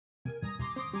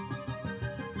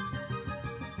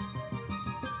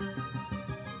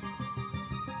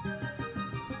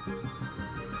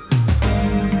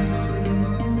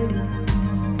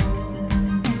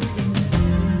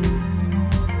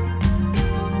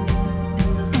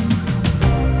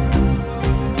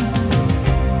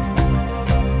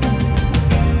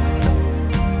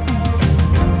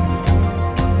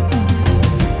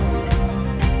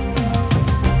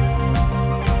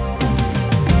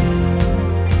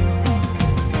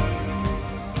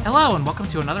Hello, and welcome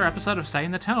to another episode of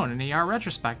Setting the Tone, an ER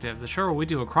Retrospective, the show where we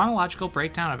do a chronological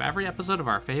breakdown of every episode of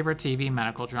our favorite TV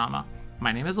medical drama.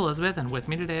 My name is Elizabeth, and with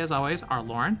me today, as always, are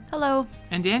Lauren. Hello.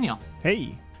 And Daniel.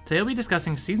 Hey. Today we'll be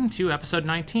discussing Season 2, Episode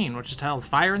 19, which is titled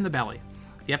Fire in the Belly.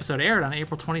 The episode aired on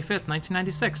April 25th,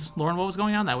 1996. Lauren, what was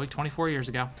going on that week 24 years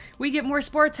ago? We get more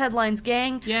sports headlines,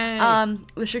 gang. Yay!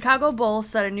 The Chicago Bulls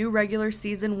set a new regular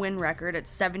season win record at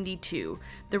 72.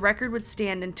 The record would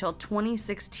stand until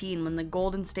 2016 when the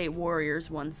Golden State Warriors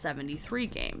won 73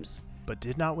 games. But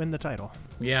did not win the title.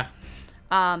 Yeah.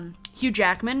 Hugh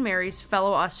Jackman marries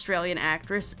fellow Australian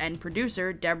actress and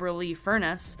producer Deborah Lee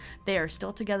Furness. They are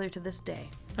still together to this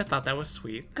day. I thought that was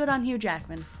sweet. Good on Hugh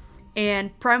Jackman.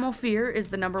 And Primal Fear is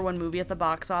the #1 movie at the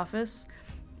box office.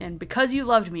 And Because You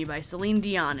Loved Me by Celine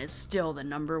Dion is still the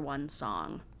 #1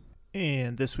 song.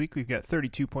 And this week we've got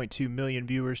 32.2 million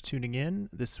viewers tuning in.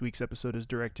 This week's episode is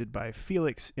directed by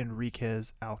Felix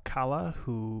Enriquez Alcala,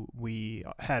 who we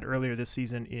had earlier this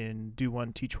season in Do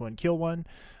One, Teach One, Kill One.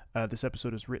 This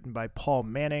episode is written by Paul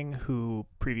Manning, who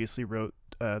previously wrote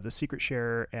The Secret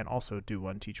Sharer and also Do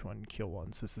One, Teach One, Kill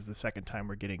One. So this is the second time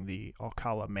we're getting the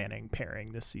Alcala-Manning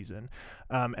pairing this season.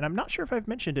 And I'm not sure if I've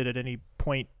mentioned it at any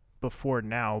point before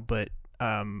now, but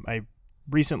I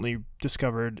recently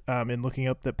discovered in looking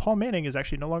up that Paul Manning is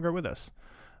actually no longer with us.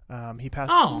 He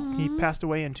passed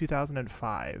away in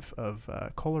 2005 of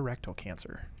colorectal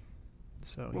cancer.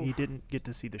 So he didn't get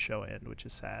to see the show end, which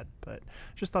is sad, but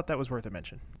just thought that was worth a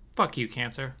mention. Fuck you,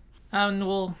 cancer. And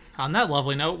on that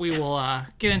lovely note, we will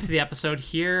get into the episode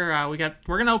here.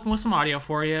 We're gonna open with some audio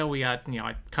for you. We got,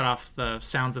 I cut off the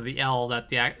sounds of the L that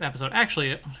the episode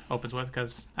actually opens with,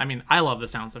 because I love the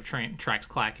sounds of train tracks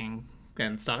clacking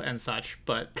and stuff and such,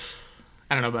 but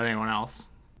I don't know about anyone else.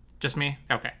 Just me?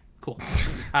 Okay, cool.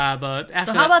 But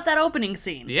after So how about that opening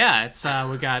scene? Yeah, it's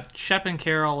we got Shep and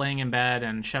Carol laying in bed,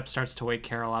 and Shep starts to wake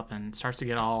Carol up and starts to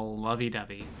get all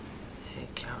lovey-dovey. Hey,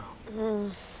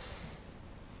 Carol.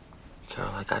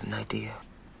 Carol, I got an idea.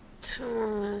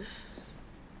 Thomas.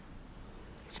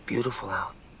 It's beautiful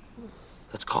out.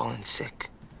 Let's call in sick.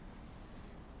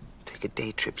 Take a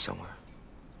day trip somewhere.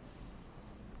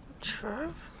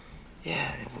 Trip?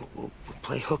 Yeah, we'll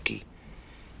play hooky.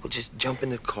 We'll just jump in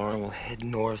the car and we'll head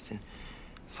north and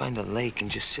find a lake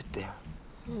and just sit there.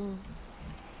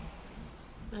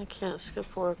 I can't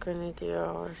skip work. I need the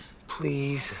hours.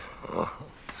 Please. Oh.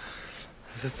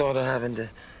 The thought of having to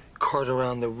cart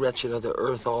around the wretched other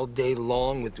earth all day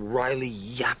long with Riley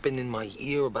yapping in my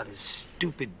ear about his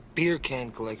stupid beer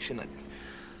can collection.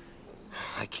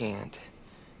 I can't.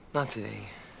 Not today.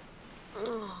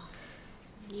 Oh,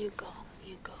 you go.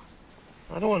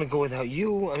 I don't want to go without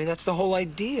you. That's the whole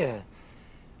idea.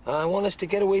 I want us to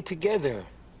get away together.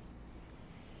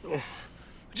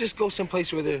 Just go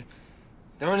someplace where there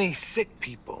aren't any sick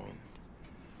people.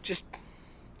 Just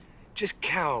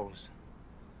cows.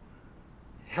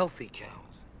 Healthy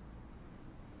cows.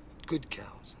 Good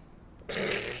cows.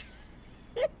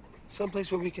 Someplace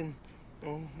where we can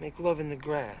make love in the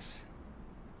grass.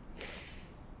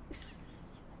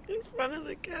 In front of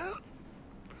the cows?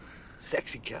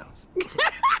 Sexy cows.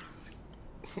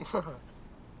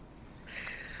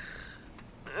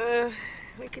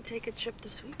 We could take a trip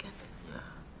this weekend.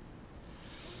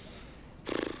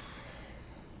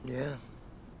 Yeah.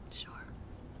 Sure.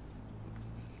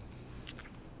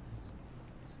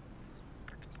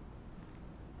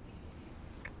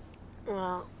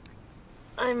 Well,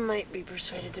 I might be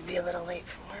persuaded to be a little late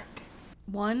for work.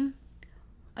 One,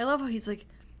 I love how he's like,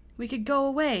 we could go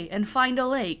away and find a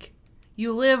lake.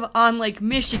 You live on Lake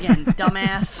Michigan,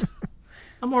 dumbass.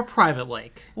 A more private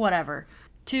lake. Whatever.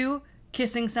 2,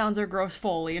 kissing sounds are gross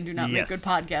Foley and do not make good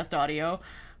podcast audio.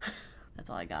 That's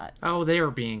all I got. Oh, they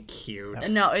were being cute.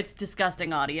 No, it's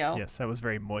disgusting audio. Yes, that was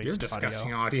very moist. You're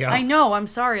discussing audio. I know, I'm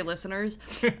sorry, listeners.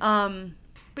 But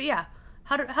yeah,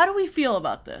 how do we feel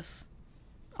about this?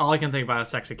 All I can think about is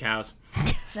sexy cows.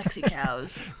 Sexy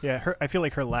cows. Yeah, I feel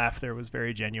like her laugh there was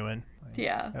very genuine.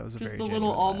 Yeah, That was a just very the genuine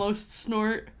little laugh. almost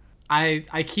snort.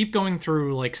 I keep going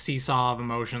through like seesaw of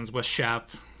emotions with Shep.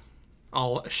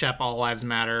 All lives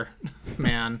matter,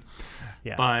 man.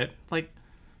 Yeah. But like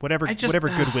whatever I just-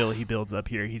 goodwill he builds up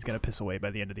here, he's gonna piss away by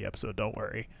the end of the episode. Don't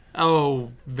worry.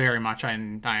 Oh, very much.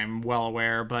 I'm well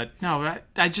aware, but no,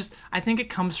 I think it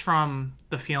comes from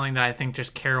the feeling that I think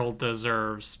just Carol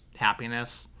deserves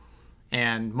happiness,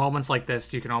 and moments like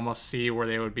this you can almost see where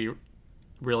they would be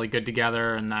really good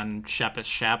together, and then Shep is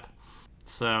Shep.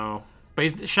 So,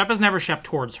 but Shep is never Shep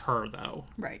towards her though.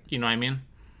 Right. You know what I mean?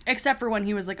 Except for when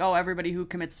he was like, "Oh, everybody who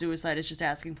commits suicide is just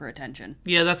asking for attention."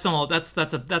 Yeah, that's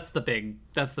the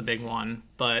big one.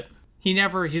 But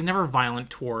he's never violent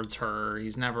towards her.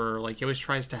 He's never, like, he always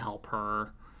tries to help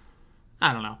her.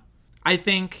 I don't know. I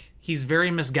think he's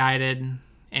very misguided,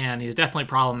 and he's definitely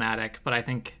problematic, but I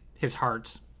think his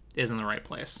heart is in the right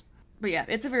place. But yeah,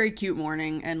 it's a very cute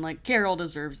morning, and, like, Carol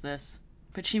deserves this,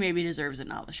 but she maybe deserves it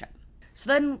not with Shep. So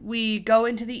then we go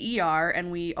into the ER,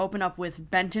 and we open up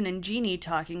with Benton and Jeannie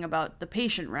talking about the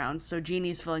patient rounds. So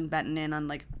Jeannie's filling Benton in on,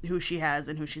 like, who she has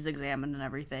and who she's examined and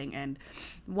everything. And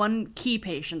one key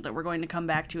patient that we're going to come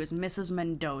back to is Mrs.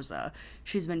 Mendoza.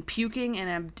 She's been puking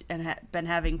and been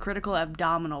having critical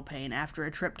abdominal pain after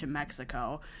a trip to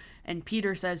Mexico. And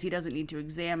Peter says he doesn't need to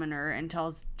examine her and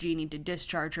tells Jeannie to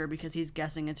discharge her because he's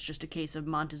guessing it's just a case of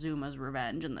Montezuma's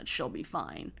revenge and that she'll be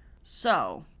fine.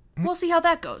 So we'll see how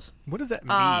that goes. What does that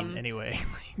mean anyway?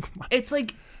 It's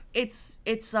like, it's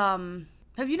have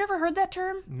you never heard that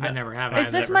term? No. I never have. Is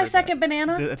this my second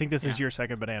banana? I think this is your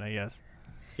second banana, yes.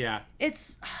 Yeah.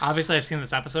 It's Obviously, I've seen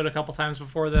this episode a couple times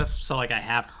before this, so, like, I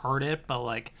have heard it, but,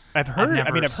 like, I've heard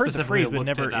the specifically phrase, but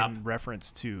looked never it up. in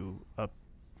reference to a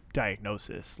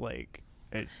diagnosis. Like,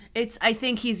 I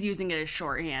think he's using it as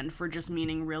shorthand for just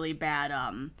meaning really bad,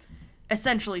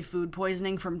 essentially food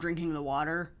poisoning from drinking the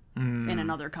water in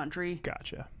another country.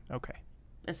 Gotcha. Okay.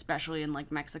 Especially in,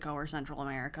 like, Mexico or Central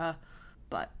America.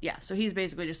 But yeah, so he's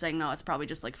basically just saying, no, it's probably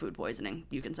just like food poisoning.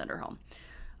 You can send her home.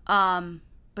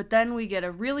 But then we get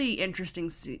a really interesting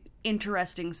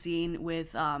scene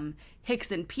with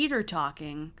Hicks and Peter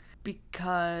talking,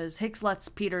 because Hicks lets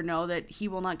Peter know that he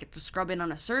will not get to scrub in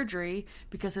on a surgery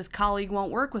because his colleague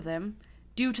won't work with him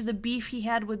due to the beef he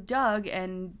had with Doug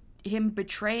and him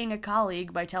betraying a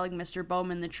colleague by telling Mr.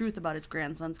 Bowman the truth about his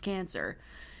grandson's cancer.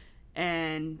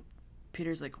 And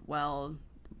Peter's like, well,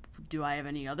 do I have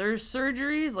any other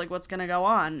surgeries? Like, what's gonna go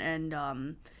on?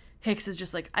 And Hicks is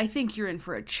just like, I think you're in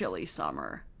for a chilly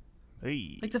summer.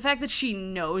 Hey. Like, the fact that she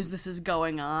knows this is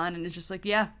going on and it's just like,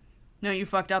 yeah, no, you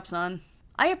fucked up, son.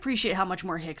 I appreciate how much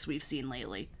more Hicks we've seen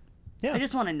lately. Yeah. I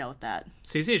just want to note that.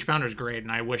 CCH Pounder's great,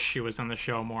 and I wish she was on the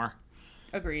show more.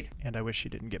 Agreed. And I wish she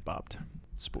didn't get bopped.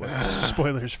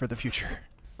 Spoilers for the future.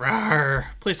 Rawr.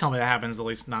 Please tell me that happens, at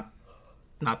least not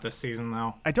this season,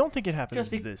 though. I don't think it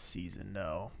happens this season,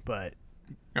 no. But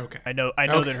Okay. I know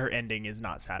that her ending is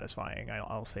not satisfying.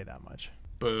 I'll say that much.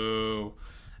 Boo.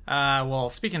 Well,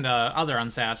 speaking to other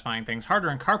unsatisfying things, Harder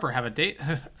and Carper have a date.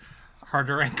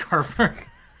 Harder and Carper.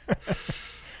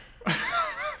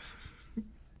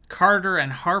 Carter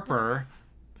and Harper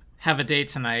have a date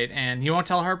tonight, and he won't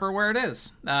tell Harper where it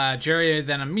is. Jerry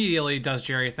then immediately does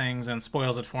Jerry things and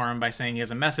spoils it for him by saying he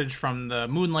has a message from the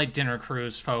Moonlight Dinner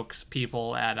Cruise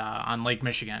people at on Lake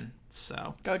Michigan.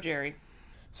 So Go, Jerry.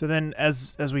 So then,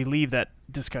 as we leave that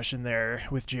discussion there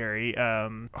with Jerry,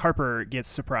 Harper gets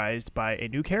surprised by a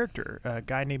new character, a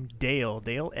guy named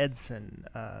Dale Edson,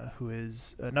 who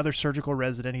is another surgical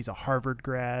resident. He's a Harvard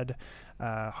grad.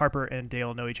 Harper and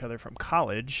Dale know each other from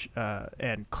college,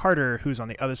 and Carter, who's on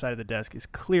the other side of the desk, is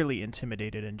clearly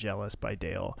intimidated and jealous by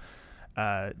Dale.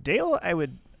 Dale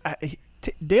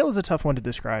is a tough one to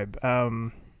describe.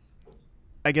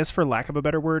 I guess for lack of a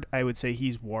better word, I would say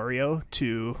he's Wario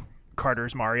to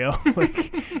Carter's Mario.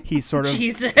 Like, he's sort of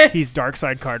Jesus. He's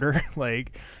Darkside Carter.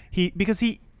 Like,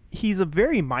 he's a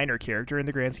very minor character in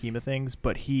the grand scheme of things,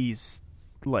 but he's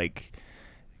like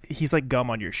gum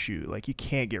on your shoe. Like, you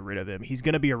can't get rid of him. He's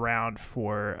going to be around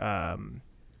for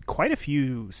quite a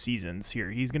few seasons here.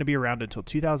 He's going to be around until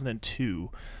 2002.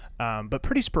 But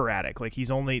pretty sporadic. Like,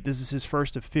 this is his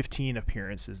first of 15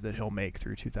 appearances that he'll make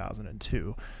through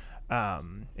 2002.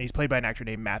 And he's played by an actor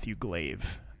named Matthew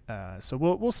Glave. So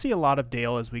we'll see a lot of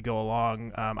Dale as we go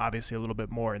along, obviously a little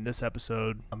bit more in this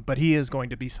episode, but he is going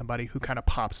to be somebody who kind of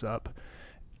pops up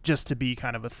just to be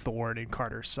kind of a thorn in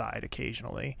Carter's side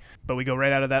occasionally. But we go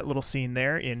right out of that little scene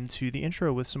there into the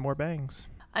intro with some more bangs.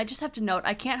 I just have to note,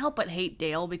 I can't help but hate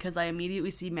Dale because I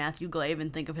immediately see Matthew Glave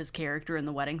and think of his character in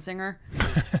The Wedding Singer.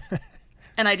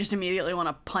 And I just immediately want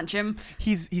to punch him.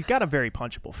 He's got a very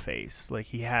punchable face. Like,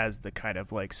 he has the kind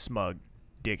of, like, smug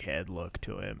dickhead look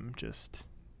to him.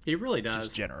 He really does.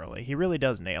 Just generally. He really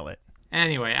does nail it.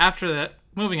 Anyway,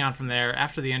 moving on from there,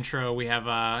 after the intro, we have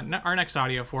our next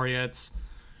audio for you. It's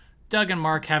Doug and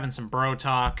Mark having some bro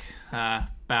talk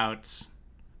about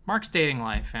Mark's dating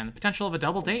life and the potential of a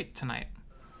double date tonight.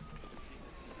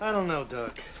 I don't know,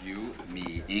 Doug. You,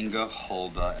 me, Inga,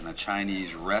 Hulda, and a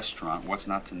Chinese restaurant. What's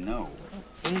not to know?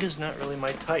 Inga's not really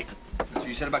my type. That's what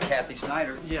you said about Kathy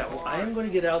Snyder. Yeah, well, I am going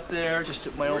to get out there just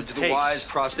at my own Word to pace. the wise,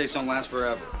 prostates don't last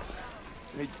forever.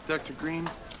 Hey, Dr. Green,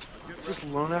 does this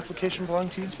loan application belong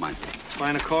to you? It's mine.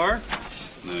 Buying a car?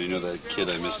 No, you know that kid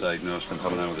I misdiagnosed and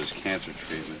helping out with his cancer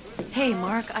treatment. Hey,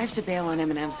 Mark, I have to bail on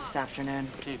M&M's this afternoon.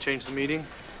 Can you change the meeting?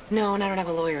 No, and I don't have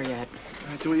a lawyer yet. All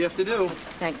right, do what you have to do.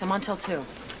 Thanks, I'm on till 2.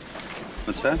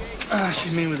 What's that?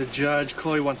 She's meeting with the judge.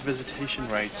 Chloe wants visitation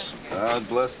rights. God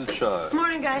bless the child.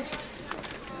 Morning, guys.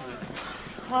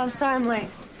 Oh, I'm sorry I'm late.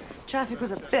 Traffic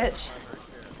was a bitch.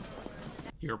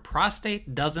 Your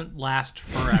prostate doesn't last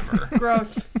forever.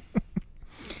 Gross.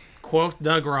 Quote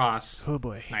Doug Ross, Oh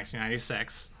boy.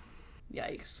 1996.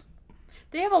 Yikes.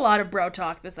 They have a lot of bro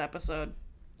talk this episode,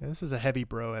 Yeah, this is a heavy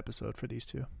bro episode for these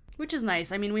two. which is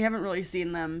nice. I mean, we haven't really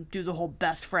seen them do the whole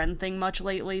best friend thing much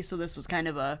lately, so this was kind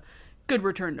of a good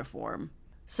return to form.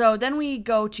 So then we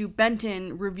go to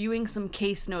Benton reviewing some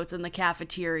case notes in the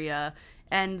cafeteria,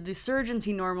 and the surgeons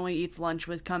he normally eats lunch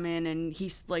with come in, and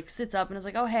he like sits up and is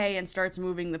like, "Oh hey," and starts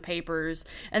moving the papers,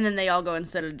 and then they all go and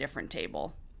sit at a different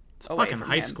table. It's fucking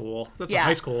high school. That's a Yeah.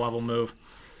 high school level move.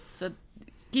 So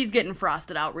he's getting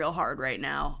frosted out real hard right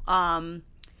now.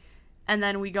 And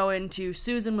then we go into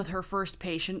Susan with her first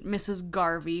patient, Mrs.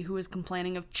 Garvey, who is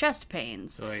complaining of chest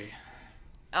pains. Oy.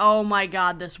 Oh my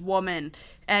god, this woman.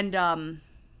 And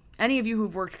any of you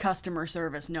who've worked customer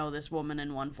service know this woman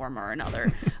in one form or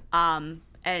another.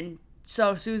 And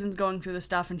so Susan's going through the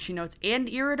stuff, and she notes and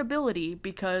irritability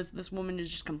because this woman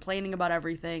is just complaining about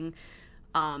everything.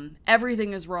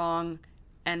 Everything is wrong,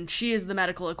 and she is the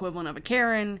medical equivalent of a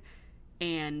Karen,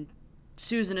 and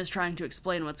Susan is trying to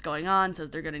explain what's going on, says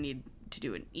they're going to need to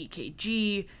do an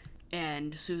EKG,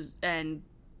 and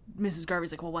Mrs.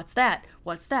 Garvey's like, well, what's that?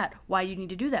 What's that? Why do you need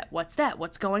to do that? What's that?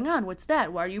 What's going on? What's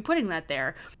that? Why are you putting that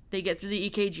there? They get through the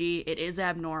EKG. It is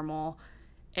abnormal.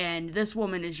 And this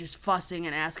woman is just fussing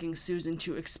and asking Susan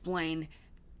to explain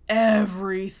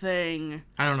everything.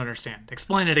 I don't understand.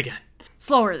 Explain it again.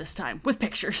 Slower this time, with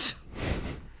pictures.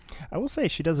 I will say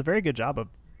she does a very good job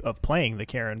of playing the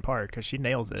Karen part because she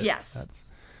nails it. Yes.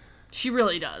 She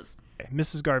really does.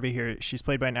 Mrs. Garvey here, she's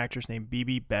played by an actress named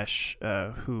Bibi Besh,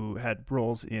 who had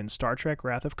roles in Star Trek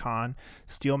Wrath of Khan,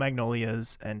 Steel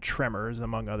Magnolias, and Tremors,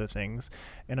 among other things.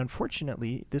 And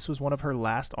unfortunately, this was one of her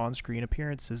last on-screen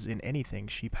appearances in anything.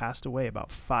 She passed away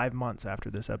about 5 months after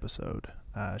this episode.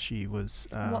 She was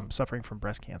suffering from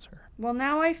breast cancer. Well,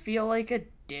 now I feel like a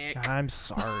dick. I'm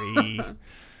sorry.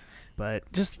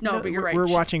 But just No, but you're right. We're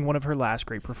watching one of her last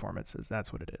great performances.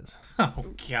 That's what it is. Oh,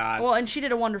 God. Well, and she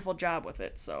did a wonderful job with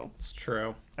it, so. It's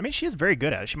true. I mean, she is very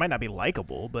good at it. She might not be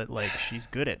likable, but like she's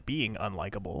good at being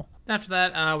unlikable. After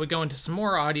that, we go into some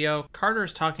more audio.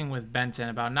 Carter's talking with Benton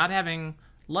about not having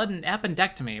leaden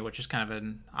appendectomy, which is kind of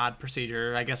an odd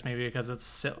procedure. I guess maybe because it's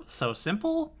so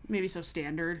simple. Maybe so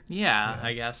standard. Yeah,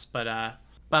 I guess. But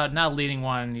not leading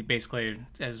one, he basically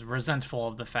is resentful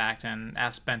of the fact and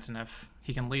asks Benton if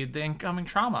he can lead the incoming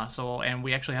trauma. And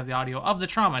we actually have the audio of the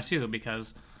trauma too,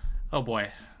 because, oh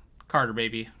boy, Carter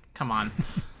baby, come on.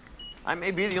 I may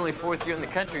be the only fourth year in the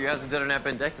country who hasn't done an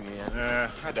appendectomy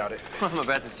yet. I doubt it. I'm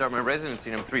about to start my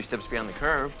residency and I'm 3 steps beyond the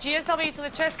curve. GSW to the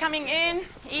chest coming in.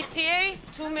 ETA,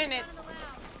 2 minutes.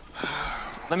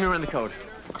 Let me run the code.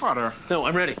 Carter. No,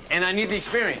 I'm ready. And I need the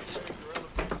experience.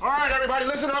 All right, everybody,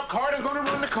 listen up. Carter's gonna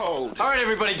run the code. All right,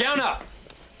 everybody, gown up.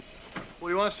 What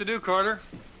do you want us to do, Carter?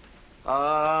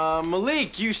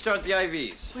 Malik, you start the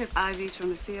IVs. We have IVs from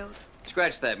the field.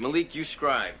 Scratch that. Malik, you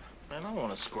scribe. Man, I don't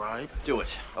want to scribe. Do it.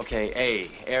 Okay,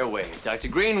 A, airway. Dr.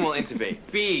 Green will intubate.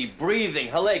 B, breathing.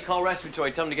 Halle, call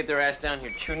respiratory. Tell them to get their ass down here.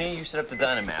 Chuni, you set up the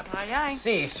Dynamap. Aye, aye.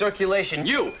 C, circulation.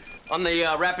 You on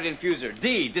the rapid infuser.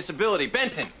 D, disability.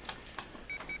 Benton.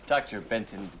 Dr.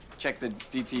 Benton, check the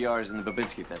DTRs and the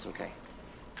Babinski if that's okay.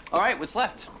 All right, what's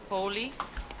left? Foley.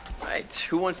 All right,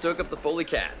 who wants to hook up the Foley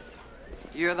cath?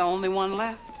 You're the only one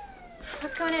left.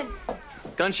 What's going in?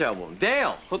 Gunshot wound.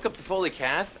 Dale, hook up the Foley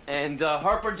cath, and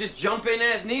Harper, just jump in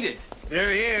as needed.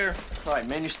 They're here. All right,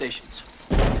 man your stations.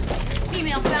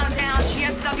 Female found down,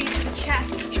 GSW to the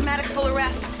chest, traumatic full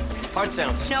arrest. Heart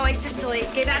sounds. No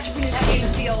asystole, gave atropine in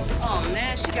the field. Oh,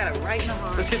 man, she got it right in the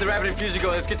heart. Let's get the rapid infuser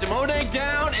going. Let's get some Odag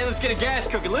down, and let's get a gas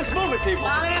cooking. Let's move it, people.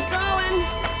 Long enough going.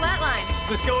 Flatline.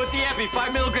 Let's go with the epi.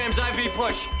 5 milligrams IV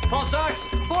push. Pulse ox?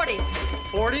 40.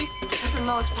 40? That's the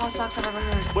lowest pulse ox I've ever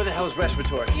heard. Where the hell is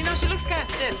respiratory? You know, she looks kind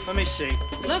of stiff. Let me see.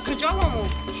 Look, her jaw won't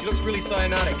move. She looks really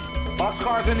cyanotic.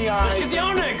 Boxcars in the eyes. Let's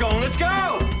get the Odag going. Let's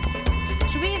go.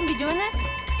 Should we even be doing this?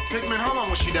 Hickman, how long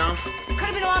was she down? Could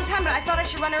have been a long time, but I thought I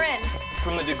should run her in.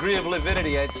 From the degree of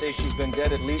lividity, I'd say she's been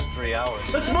dead at least 3 hours.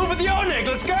 Let's move with the Odag.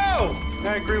 Let's go.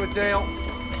 I agree with Dale.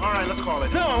 All right, let's call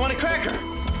it. No, I want a cracker.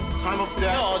 Time of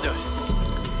death. No, I'll do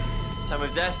it. Time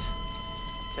of death,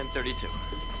 10:32.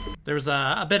 There was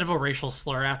a bit of a racial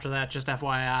slur after that, just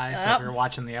FYI, so if you're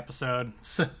watching the episode.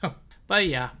 So, but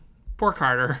yeah, poor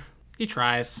Carter. He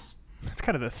tries. That's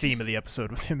kind of the theme of the episode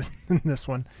with him in this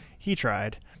one. He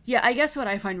tried. Yeah, I guess what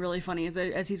I find really funny is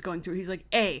that as he's going through, he's like,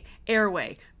 A,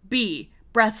 airway, B,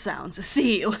 breath sounds,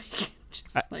 C, like...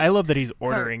 I love that he's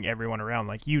ordering everyone around,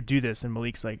 like, you do this, and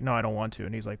Malik's like, no, I don't want to,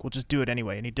 and he's like, well, just do it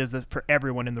anyway, and he does this for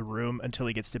everyone in the room until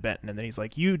he gets to Benton, and then he's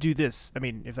like, you do this, I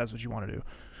mean, if that's what you want to do.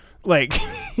 Like,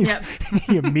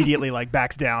 he immediately, like,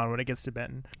 backs down when it gets to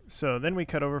Benton. So then we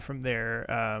cut over from there.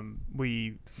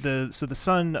 The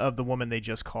son of the woman they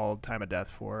just called time of death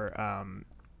for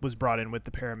was brought in with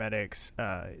the paramedics,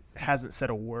 hasn't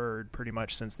said a word pretty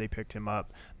much since they picked him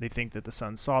up. They think that the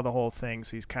son saw the whole thing,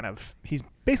 so he's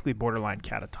basically borderline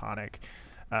catatonic.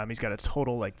 He's got a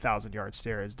total 1,000-yard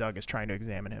stare as Doug is trying to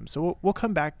examine him. So we'll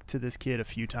come back to this kid a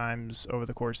few times over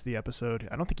the course of the episode.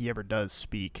 I don't think he ever does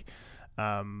speak,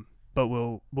 but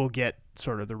we'll get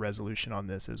sort of the resolution on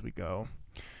this as we go.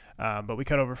 But we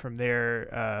cut over from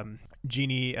there.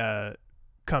 Jeannie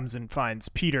comes and finds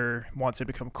Peter, wants him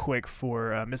to come quick for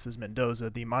Mrs. Mendoza,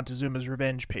 the Montezuma's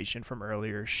revenge patient from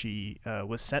earlier. She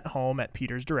was sent home at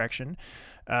Peter's direction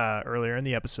earlier in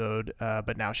the episode,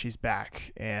 but now she's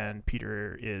back, and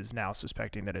Peter is now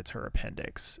suspecting that it's her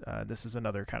appendix. This is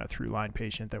another kind of through-line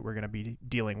patient that we're going to be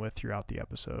dealing with throughout the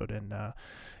episode, and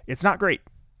it's not great.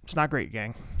 It's not great,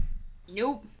 gang.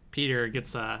 Nope. Peter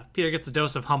gets a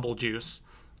dose of humble juice.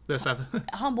 This episode.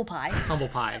 Humble pie. Humble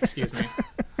pie, excuse me.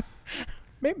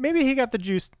 Maybe he got the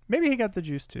juice. Maybe he got the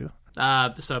juice too.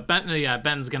 So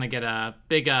Ben's gonna get a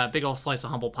big old slice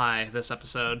of humble pie this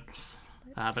episode.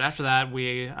 But after that,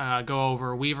 we go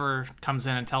over. Weaver comes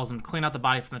in and tells him to clean out the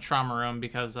body from the trauma room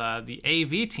because the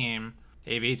AV team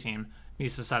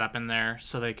needs to set up in there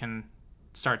so they can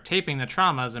start taping the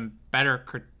traumas and better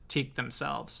critique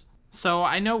themselves. So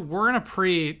I know we're in a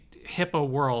pre-HIPAA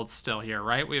world still here,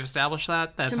 right? We've established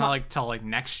that. That's not till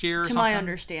next year or something? To my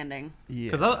understanding.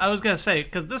 Yeah. Because I was going to say,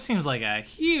 because this seems like a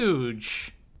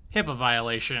huge HIPAA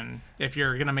violation if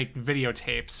you're going to make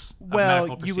videotapes of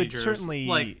medical procedures.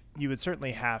 You would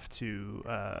certainly have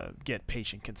to get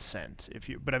patient consent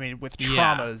but I mean with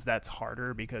traumas that's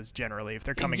harder because generally if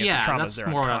they're coming into traumas they're unconscious.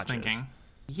 More what I was thinking.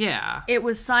 Yeah. It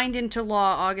was signed into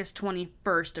law August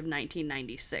 21st of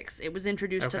 1996. It was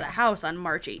introduced to the House on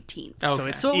March 18th.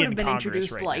 Okay. So it would have been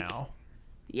introduced now.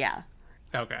 Yeah.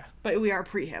 Okay. But we are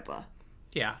pre-HIPAA.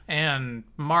 Yeah, and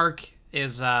Mark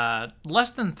is less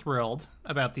than thrilled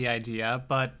about the idea,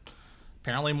 but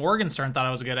apparently Morgenstern thought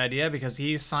it was a good idea because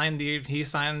he signed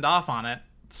off on it.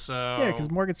 So yeah, because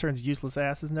Morgenstern's useless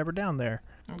ass is never down there.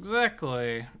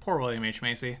 Exactly. Poor William H.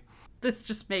 Macy. This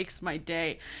just makes my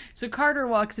day. So Carter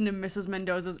walks into Mrs.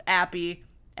 Mendoza's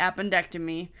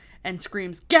appendectomy and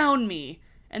screams, "Gown me!"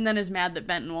 and then is mad that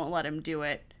Benton won't let him do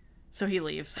it. So he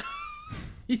leaves.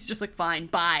 He's just like, fine,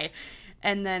 bye.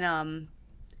 And then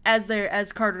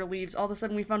as Carter leaves, all of a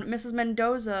sudden we found Mrs.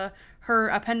 Mendoza, her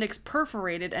appendix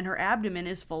perforated and her abdomen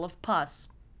is full of pus.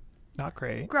 Not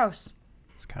great. Gross.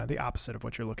 It's kind of the opposite of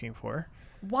what you're looking for.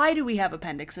 Why do we have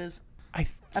appendixes?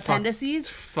 Appendices?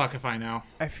 Fuck if I know.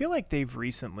 I feel like they've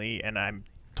recently, and I'm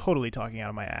totally talking out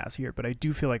of my ass here, but I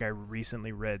do feel like I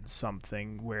recently read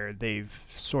something where they've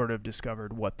sort of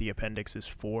discovered what the appendix is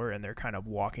for, and they're kind of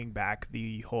walking back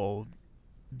the whole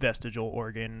vestigial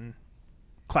organ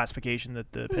classification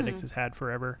that the appendix has had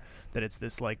forever, that it's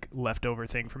this like leftover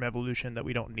thing from evolution that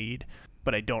we don't need,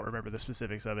 but I don't remember the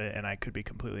specifics of it, and I could be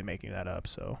completely making that up,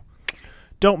 so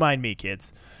don't mind me,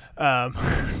 kids.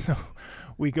 So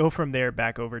we go from there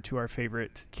back over to our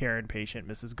favorite Karen patient,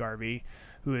 Mrs. Garvey,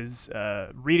 who is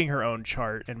reading her own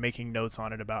chart and making notes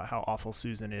on it about how awful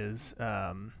Susan is.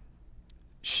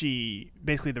 She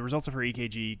basically, the results of her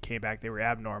EKG came back, they were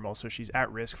abnormal, so she's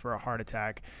at risk for a heart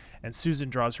attack. And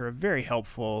Susan draws her a very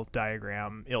helpful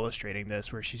diagram illustrating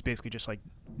this, where she's basically just like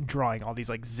drawing all these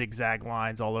like zigzag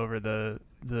lines all over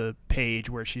the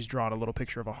page where she's drawn a little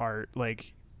picture of a heart,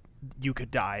 like you could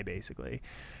die basically.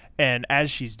 And as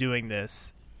she's doing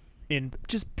this in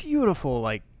just beautiful,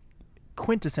 like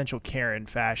quintessential Karen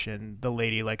fashion, the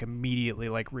lady like immediately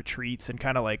like retreats and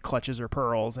kind of like clutches her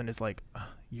pearls and is like,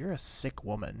 "You're a sick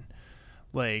woman."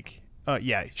 Like,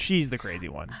 yeah, she's the crazy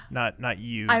one, not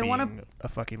you being a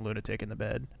fucking lunatic in the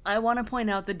bed. I want to point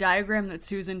out the diagram that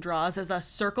Susan draws as a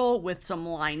circle with some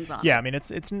lines on it. Yeah, I mean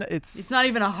it's not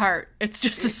even a heart. It's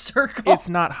just a circle. It's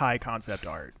not high concept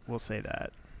art. We'll say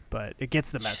that, but it gets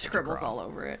the message scribbles across. all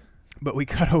over it. But we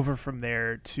cut over from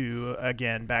there to,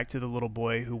 again, back to the little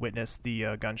boy who witnessed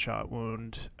the gunshot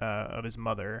wound of his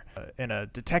mother. And a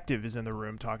detective is in the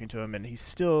room talking to him, and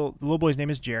the little boy's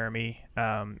name is Jeremy,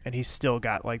 and he's still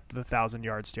got, like, the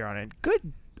 1,000-yard stare on it.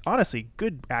 Honestly,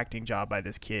 good acting job by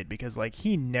this kid, because, like,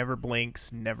 he never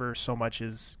blinks, never so much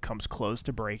as comes close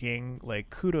to breaking. Like,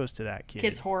 kudos to that kid.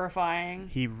 Kid's horrifying.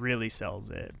 He really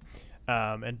sells it.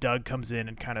 And Doug comes in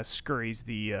and kind of scurries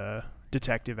the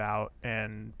detective out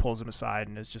and pulls him aside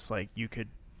and is just like, you could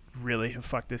really have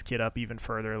fucked this kid up even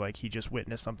further. Like, he just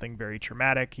witnessed something very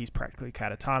traumatic. He's practically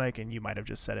catatonic, and you might have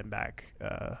just set him back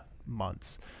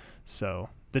months. So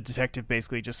the detective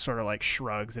basically just sort of like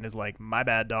shrugs and is like, my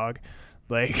bad, dog.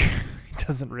 Like,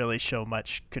 doesn't really show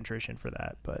much contrition for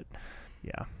that. But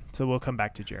yeah, so we'll come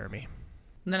back to Jeremy.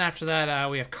 And then after that,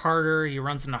 we have Carter. He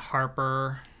runs into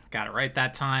Harper, got it right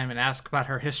that time, and asks about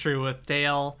her history with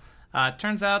Dale.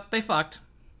 Turns out they fucked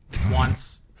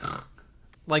once,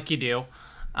 like you do.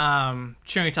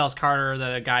 Chewie tells Carter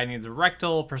that a guy needs a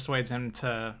rectal, persuades him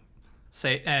to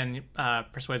say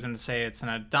it's an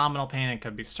abdominal pain and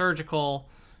could be surgical.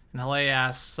 And Halle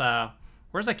asks,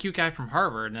 "Where's that cute guy from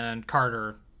Harvard?" And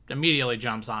Carter immediately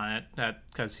jumps on it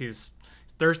because he's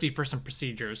thirsty for some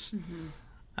procedures. Mm-hmm.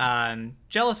 And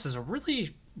Jealous is a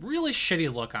really, really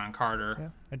shitty look on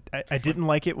Carter. Yeah. I didn't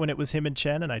like it when it was him and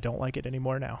Chen, and I don't like it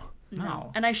anymore now.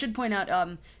 No. And I should point out,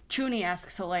 Chuni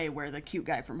asks Halle where the cute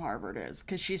guy from Harvard is,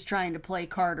 because she's trying to play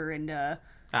Carter into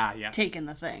taking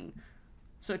the thing.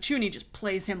 So Chuni just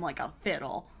plays him like a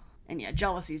fiddle. And yeah,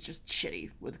 Jealousy's just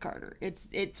shitty with Carter.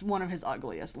 It's one of his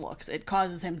ugliest looks. It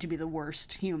causes him to be the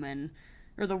worst human,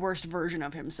 or the worst version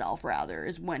of himself, rather,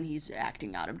 is when he's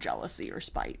acting out of jealousy or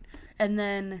spite. And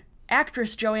then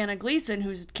actress Joanna Gleason,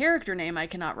 whose character name I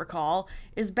cannot recall,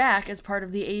 is back as part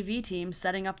of the AV team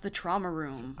setting up the trauma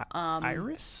room.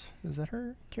 Iris? Is that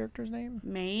her character's name?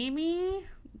 Maybe?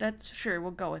 That's sure,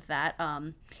 we'll go with that.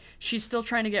 She's still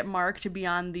trying to get Mark to be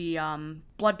on the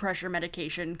blood pressure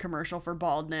medication commercial for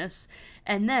baldness.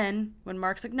 And then, when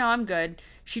Mark's like, no, I'm good,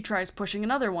 she tries pushing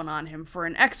another one on him for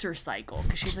an exercycle.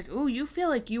 Because she's like, ooh, you feel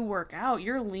like you work out.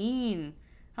 You're lean.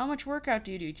 How much workout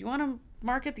do you do? Do you want to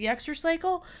market the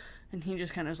exercycle? And he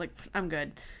just kind of is like, I'm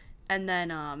good. And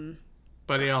then,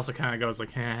 but he also kind of goes like,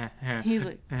 he's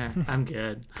like, I'm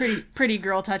good. Pretty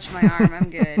girl touched my arm. I'm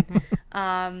good.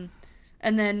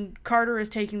 And then Carter is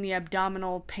taking the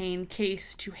abdominal pain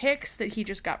case to Hicks that he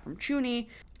just got from Chuni.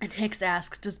 And Hicks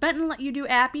asks, does Benton let you do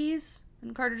appies?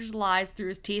 And Carter just lies through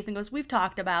his teeth and goes, we've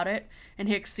talked about it. And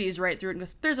Hicks sees right through it and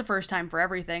goes, there's a first time for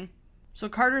everything. So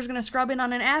Carter's going to scrub in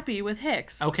on an appy with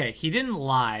Hicks. Okay, he didn't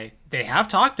lie. They have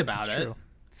talked about it. True.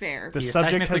 Fair. The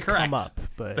subject has come up,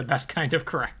 but the best kind of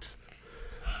correct.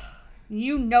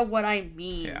 You know what I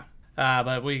mean. Yeah.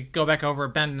 But we go back over.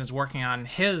 Benton is working on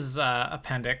his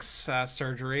appendix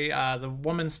surgery. The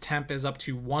woman's temp is up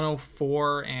to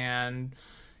 104, and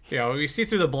we see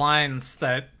through the blinds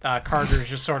that Carter's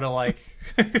just sort of like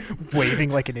waving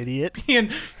like an idiot.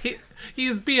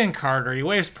 He's being Carter. He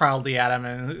waves proudly at him,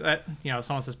 and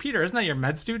someone says, "Peter, isn't that your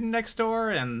med student next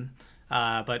door?" And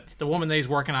but the woman that he's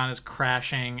working on is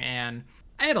crashing, and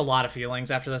I had a lot of feelings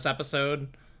after this episode,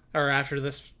 or after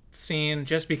this scene,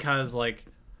 just because like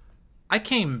I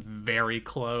came very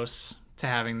close to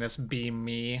having this be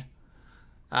me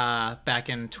back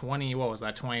in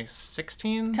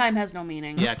 2016? Time has no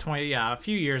meaning. Yeah, a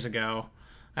few years ago.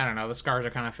 I don't know, the scars are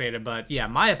kind of faded, but yeah,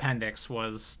 my appendix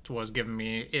was giving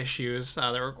me issues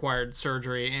that required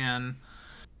surgery, and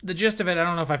the gist of it, I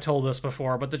don't know if I've told this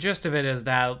before, but the gist of it is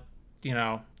that,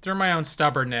 through my own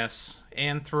stubbornness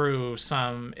and through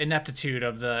some ineptitude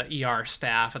of the ER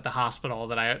staff at the hospital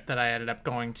that I ended up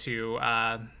going to,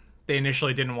 they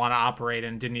initially didn't want to operate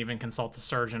and didn't even consult a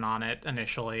surgeon on it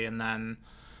initially, and then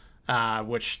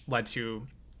which led to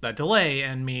the delay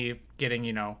and me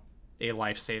getting, a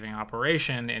life-saving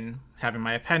operation and having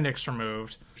my appendix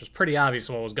removed, which was pretty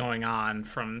obvious what was going on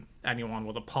from anyone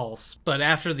with a pulse. But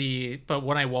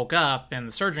when I woke up and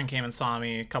the surgeon came and saw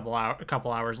me a couple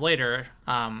hours later,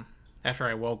 after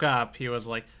I woke up, he was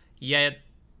like, yeah,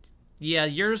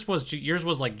 yours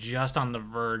was like just on the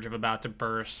verge of about to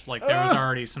burst. Like there was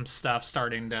already some stuff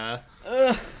starting to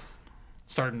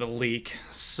leak.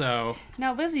 So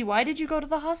now, Lizzie, why did you go to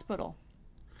the hospital?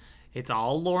 It's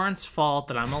all Lauren's fault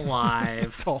that I'm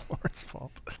alive. It's all Lauren's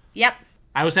fault. Yep.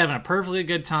 I was having a perfectly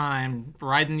good time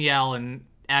riding the L in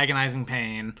agonizing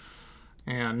pain,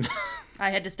 and I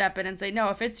had to step in and say, no,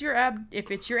 if it's your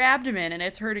abdomen and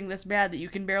it's hurting this bad that you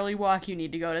can barely walk, you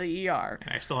need to go to the ER.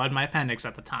 And I still had my appendix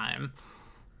at the time.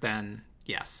 Then,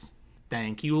 yes.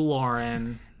 Thank you,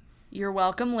 Lauren. You're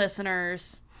welcome,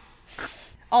 listeners.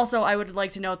 Also, I would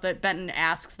like to note that Benton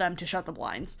asks them to shut the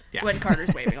blinds when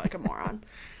Carter's waving like a moron.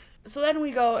 So then we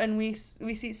go and we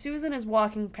see Susan is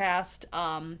walking past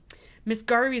Miss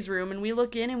Garvey's room, and we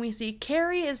look in and we see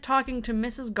Carrie is talking to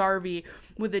Mrs. Garvey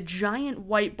with a giant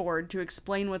whiteboard to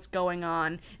explain what's going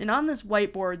on. And on this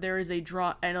whiteboard there is an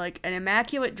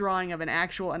immaculate drawing of an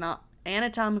actual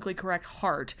anatomically correct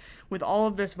heart with all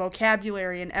of this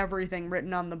vocabulary and everything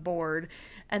written on the board.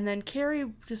 And then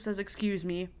Carrie just says, excuse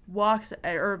me,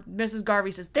 or Mrs.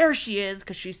 Garvey says, there she is,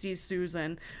 because she sees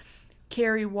Susan.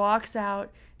 Carrie walks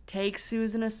out, takes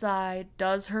Susan aside,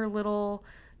 does her little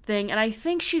thing, and I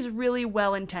think she's really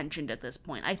well-intentioned at this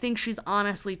point. I think she's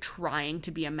honestly trying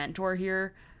to be a mentor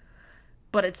here,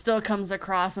 but it still comes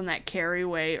across in that Carrie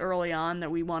way early on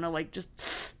that we want to, like,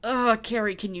 just,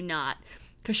 Carrie, can you not?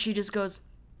 Because she just goes...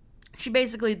 She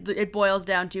basically, it boils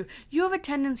down to, you have a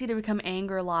tendency to become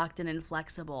anger-locked and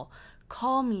inflexible.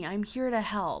 Call me. I'm here to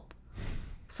help.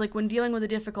 It's like when dealing with a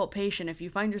difficult patient, if you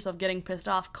find yourself getting pissed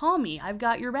off, call me. I've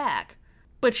got your back.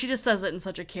 But she just says it in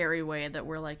such a Carrie way that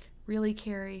we're like, really,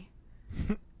 Carrie?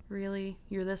 Really?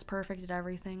 You're this perfect at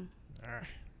everything?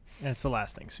 And it's the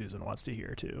last thing Susan wants to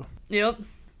hear, too. Yep.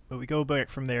 But we go back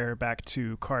from there back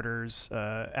to Carter's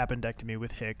appendectomy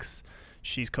with Hicks.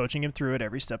 She's coaching him through it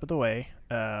every step of the way.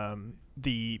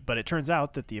 But it turns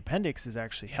out that the appendix is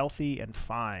actually healthy and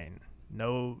fine.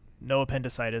 No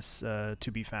appendicitis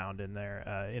to be found in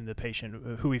there in the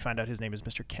patient, who we find out his name is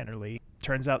Mr. Kennerly.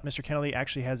 Turns out Mr. Kennerly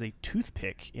actually has a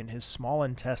toothpick in his small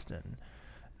intestine,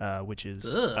 which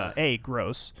is A,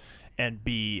 gross, and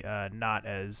B, not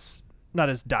as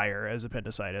dire as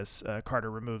appendicitis. Carter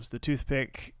removes the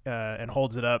toothpick and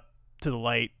holds it up to the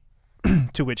light.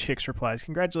 To which Hicks replies,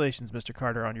 "Congratulations, Mr.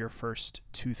 Carter, on your first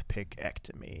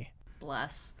toothpick-ectomy."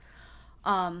 Bless.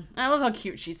 I love how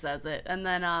cute she says it. And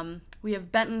then we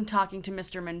have Benton talking to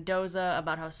Mr. Mendoza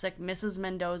about how sick Mrs.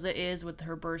 Mendoza is with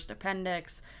her burst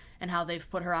appendix and how they've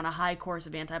put her on a high course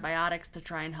of antibiotics to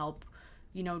try and help,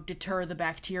 deter the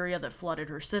bacteria that flooded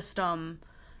her system,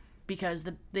 because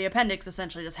the appendix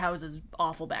essentially just houses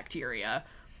awful bacteria.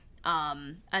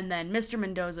 And then Mr.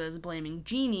 Mendoza is blaming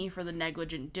Jeannie for the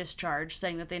negligent discharge,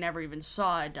 saying that they never even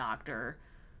saw a doctor.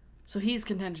 So he's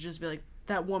content to just be like,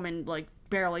 that woman,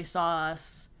 barely saw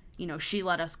us. She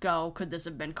let us go. Could this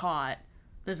have been caught?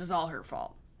 This is all her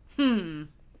fault.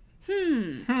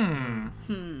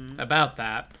 About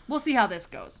that. We'll see how this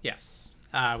goes. Yes.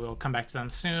 We'll come back to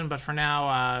them soon, but for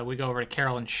now, we go over to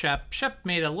Carol and Shep. Shep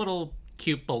made a little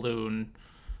cute balloon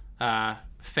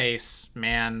face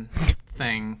man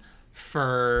thing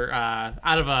for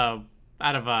out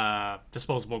of a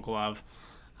disposable glove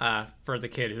for the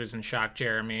kid who's in shock,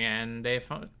 Jeremy, and they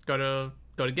go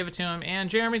to give it to him, and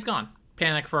Jeremy's gone.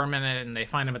 Panic for a minute, and they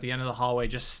find him at the end of the hallway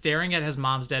just staring at his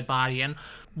mom's dead body. And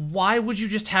why would you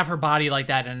just have her body like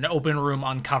that in an open room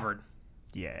uncovered?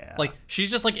 Yeah, she's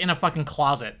just in a fucking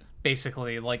closet,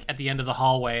 basically, at the end of the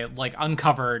hallway,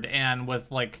 uncovered and with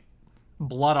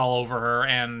blood all over her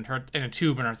and a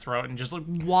tube in her throat, and just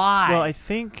why? Well, I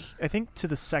think to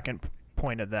the second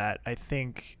point of that, I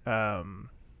think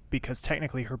because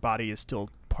technically her body is still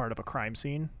part of a crime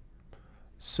scene,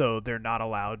 so they're not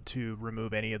allowed to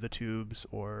remove any of the tubes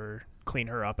or clean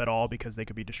her up at all because they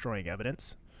could be destroying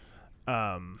evidence.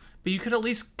 But you could at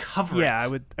least cover it. Yeah, I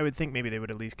would think maybe they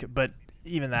would at least, but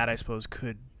even that I suppose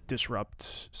could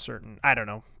disrupt certain. I don't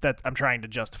know. That I'm trying to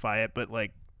justify it, but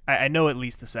I know at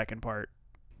least the second part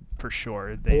for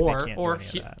sure. They can't do any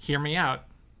of that. Hear me out.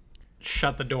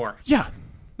 Shut the door. Yeah.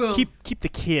 Boom. Keep the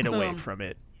kid away from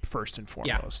it first and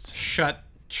foremost. Yeah.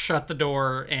 Shut the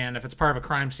door, and if it's part of a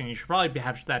crime scene, you should probably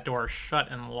have that door shut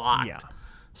and locked. Yeah.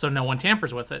 So no one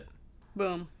tampers with it.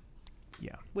 Boom.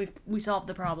 Yeah. We solved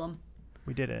the problem.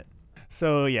 We did it.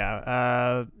 So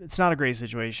yeah, it's not a great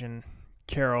situation.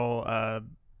 Carol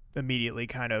immediately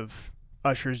kind of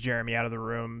ushers Jeremy out of the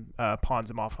room,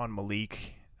 pawns him off on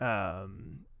Malik.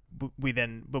 But we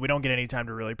don't get any time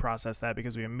to really process that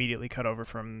because we immediately cut over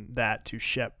from that to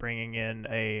Shep bringing in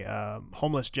a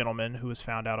homeless gentleman who was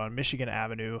found out on Michigan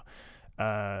Avenue,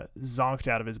 zonked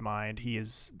out of his mind. He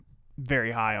is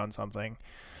very high on something.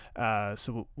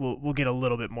 So we'll get a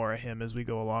little bit more of him as we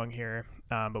go along here.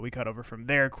 But we cut over from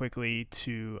there quickly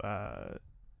to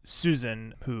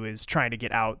Susan, who is trying to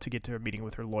get out to get to a meeting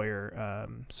with her lawyer.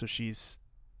 So she's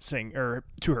saying, or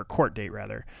to her court date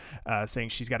rather, saying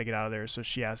she's got to get out of there. So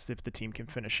she asks if the team can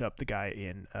finish up the guy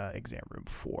in exam room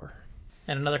 4.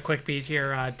 And another quick beat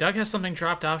here. Doug has something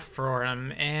dropped off for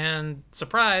him, and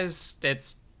surprise,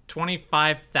 it's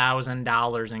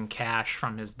 $25,000 in cash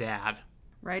from his dad.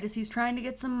 Right as he's trying to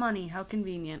get some money. How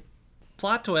convenient.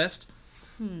 Plot twist.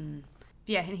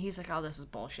 Yeah, and he's like, oh, this is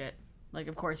bullshit.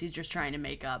 Of course, he's just trying to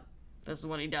make up. This is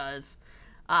what he does.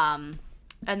 And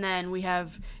then we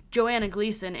have Joanna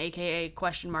Gleason, a.k.a.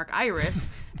 Iris,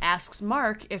 asks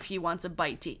Mark if he wants a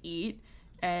bite to eat.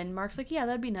 And Mark's like, yeah,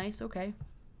 that'd be nice. Okay,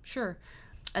 sure.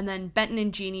 And then Benton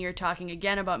and Jeannie are talking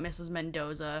again about Mrs.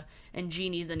 Mendoza and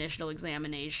Jeannie's initial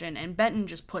examination. And Benton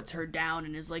just puts her down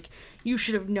and is like, you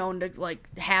should have known to,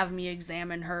 have me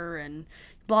examine her. And,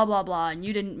 blah, blah, blah, and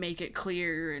you didn't make it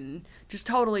clear, and just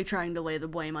totally trying to lay the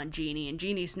blame on Jeannie. And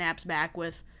Jeannie snaps back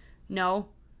with, no,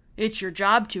 it's your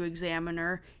job to examine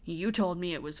her. You told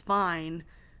me it was fine.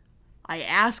 I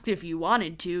asked if you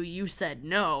wanted to. You said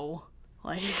no.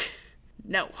 Like,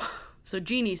 no. So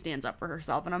Jeannie stands up for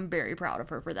herself, and I'm very proud of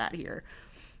her for that here.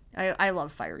 I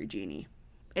love fiery Jeannie.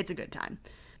 It's a good time.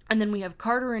 And then we have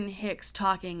Carter and Hicks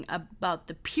talking about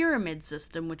the pyramid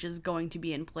system, which is going to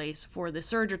be in place for the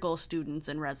surgical students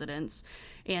and residents.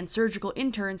 And surgical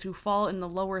interns who fall in the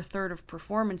lower third of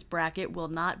performance bracket will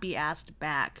not be asked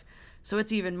back. So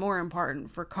it's even more important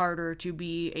for Carter to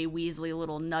be a Weasley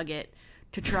little nugget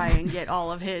to try and get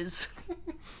all of his...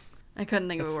 I couldn't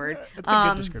think of a word. It's a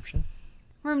good description.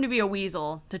 For him to be a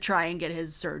weasel to try and get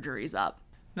his surgeries up.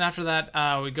 And after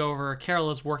that, we go over, Carol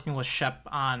is working with Shep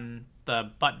on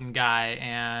the button guy,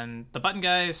 and the button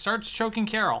guy starts choking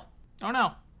Carol. Oh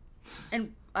no.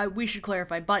 And we should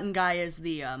clarify, button guy is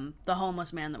the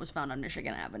homeless man that was found on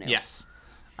Michigan Avenue. Yes.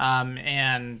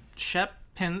 And Shep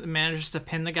manages to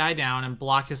pin the guy down and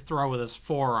block his throat with his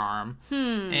forearm.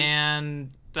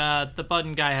 And the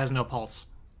button guy has no pulse.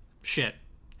 Shit.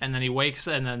 And then he wakes,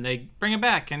 and then they bring him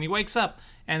back, and he wakes up,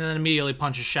 and then immediately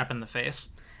punches Shep in the face.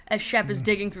 As Shep is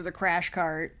digging through the crash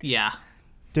cart. Yeah.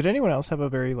 Did anyone else have a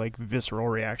very, like, visceral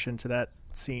reaction to that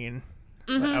scene?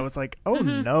 I was like, oh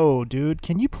no, dude,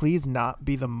 can you please not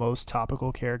be the most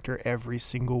topical character every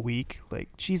single week?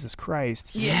 Like, Jesus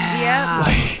Christ. Yeah.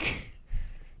 Like,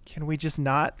 can we just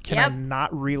not, I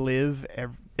not relive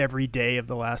every day of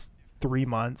the last 3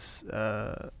 months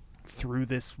through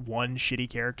this one shitty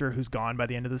character who's gone by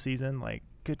the end of the season? Like,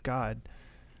 good God.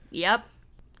 Yep.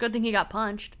 Good thing he got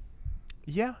punched.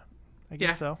 Yeah, I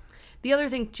guess so. The other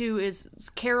thing, too, is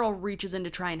Carol reaches in to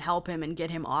try and help him and get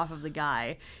him off of the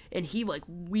guy, and he, like,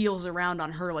 wheels around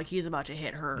on her like he's about to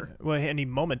hit her. Well, and he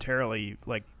momentarily,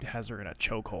 like, has her in a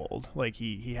chokehold. Like,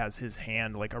 he has his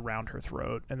hand, like, around her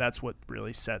throat, and that's what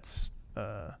really sets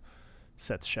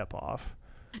Shep off.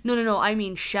 No, I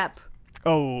mean Shep.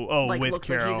 Oh, like, with looks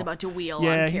Carol. like he's about to wheel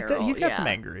on Carol. He's got some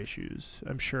anger issues,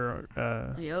 I'm sure.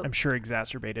 Yep. I'm sure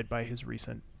exacerbated by his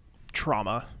recent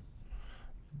trauma.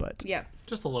 But yeah,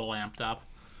 just a little amped up.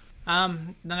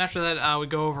 Then after that, we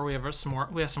go over. We have some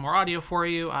more audio for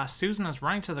you. Susan is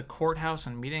running to the courthouse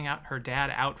and meeting out her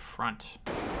dad out front.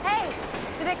 Hey,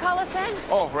 did they call us in?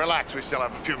 Oh, relax. We still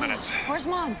have a few minutes. Where's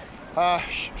Mom?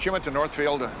 She went to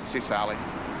Northfield to see Sally.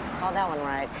 Call that one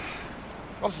right.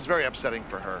 Well, this is very upsetting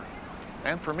for her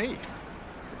and for me.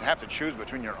 To have to choose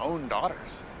between your own daughters.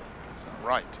 It's not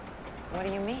right. What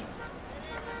do you mean?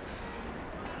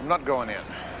 I'm not going in.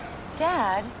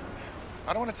 Dad?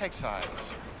 I don't want to take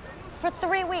sides. For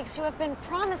 3 weeks, you have been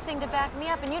promising to back me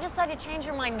up, and you decide to change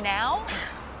your mind now?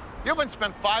 You haven't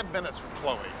spent 5 minutes with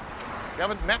Chloe. You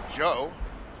haven't met Joe.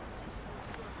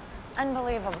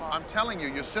 Unbelievable. I'm telling you,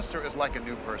 your sister is like a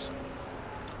new person.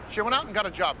 She went out and got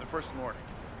a job the first morning.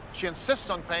 She insists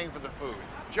on paying for the food.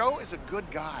 Joe is a good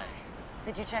guy.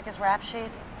 Did you check his rap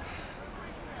sheet?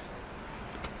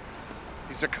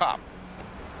 He's a cop.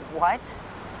 What?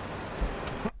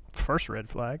 First red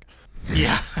flag.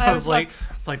 Yeah, I was like,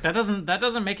 it's like that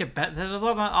doesn't make it better. That doesn't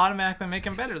automatically make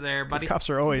him better there, buddy. These cops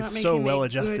are always so well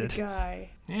adjusted.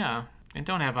 Yeah, and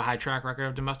don't have a high track record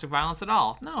of domestic violence at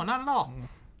all. No, not at all.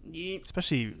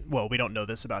 Especially, well, we don't know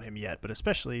this about him yet, but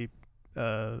especially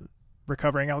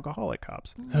recovering alcoholic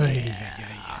cops.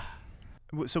 Yeah.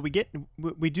 So we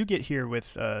do get here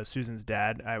with Susan's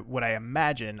dad. What I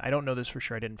imagine, I don't know this for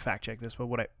sure. I didn't fact check this, but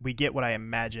what I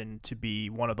imagine to be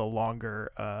one of the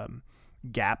longer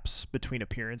gaps between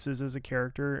appearances as a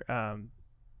character.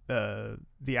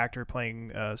 The actor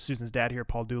playing Susan's dad here,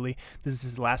 Paul Dooley. This is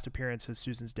his last appearance as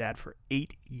Susan's dad for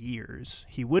 8 years.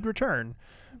 He would return,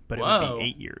 but it would be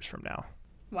 8 years from now.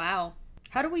 Wow.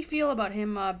 How do we feel about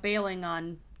him bailing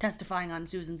on testifying on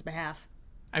Susan's behalf?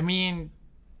 I mean,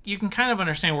 you can kind of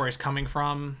understand where he's coming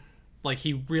from. Like,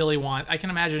 I can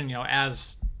imagine,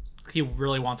 as he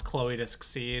really wants Chloe to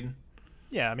succeed.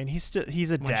 Yeah, I mean, he's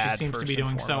a dad. She seems to be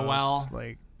doing so well.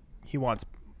 Like, he wants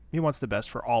the best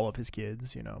for all of his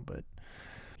kids, but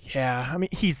yeah, I mean,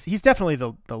 he's definitely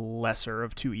the lesser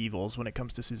of two evils when it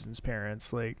comes to Susan's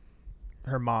parents. Like,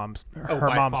 her mom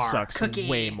sucks Cookie.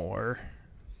 way more,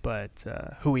 but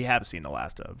who we have seen the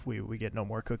last of. We get no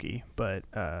more Cookie, but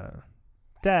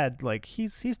Dad, like,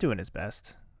 he's doing his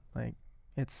best. Like,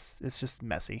 it's just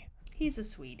messy. He's a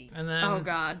sweetie. And then, oh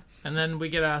God. And then we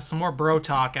get some more bro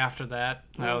talk after that.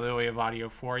 That we have audio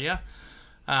for you.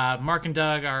 Mark and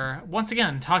Doug are once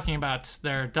again talking about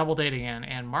their double dating,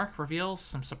 and Mark reveals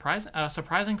some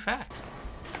surprising fact.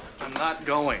 I'm not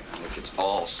going. Look, it's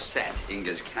all set.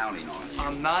 Inga's counting on you.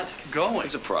 I'm not going.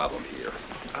 There's a problem here.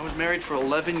 I was married for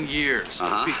 11 years.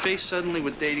 Uh-huh. To be faced suddenly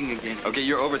with dating again. Okay,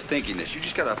 you're overthinking this. You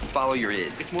just gotta follow your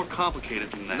id. It's more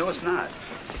complicated than that. No, it's not.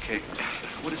 Okay,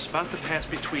 what is about to pass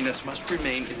between us must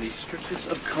remain in the strictest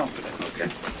of confidence. Okay.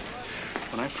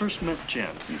 When I first met Jen,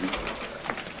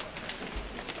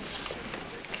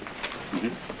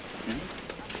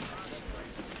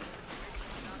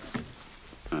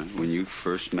 When you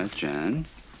first met Jen?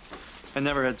 I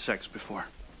never had sex before.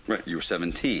 Right, you were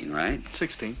 17, right?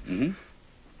 16. Mm-hmm.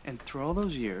 And through all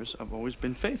those years, I've always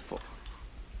been faithful.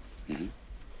 Mm-hmm.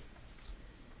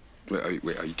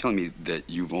 Wait, are you telling me that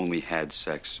you've only had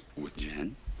sex with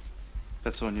Jen?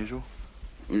 That's so unusual?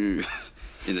 In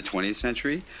the 20th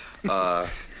century? Yeah,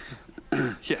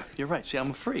 you're right. See, I'm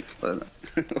a freak.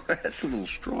 That's a little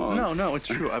strong. No, it's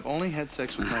true. I've only had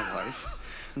sex with my wife.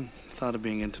 And the thought of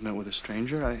being intimate with a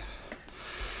stranger,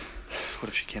 what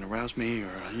if she can't arouse me,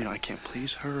 or, I can't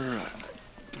please her?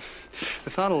 The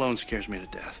thought alone scares me to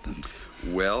death.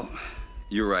 Well,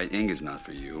 you're right. Inga's not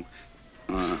for you.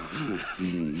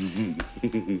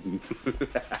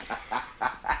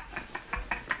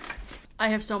 I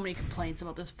have so many complaints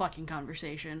about this fucking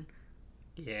conversation.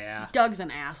 Yeah. Doug's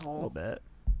an asshole. A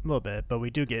little bit, but we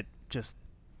do get just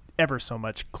ever so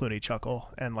much Clooney chuckle,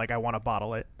 and I want to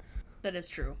bottle it. That is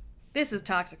true. This is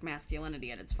toxic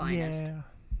masculinity at its finest. Yeah,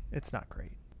 it's not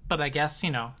great. But I guess,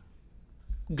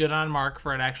 good on Mark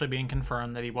for it actually being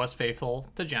confirmed that he was faithful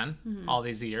to Jen all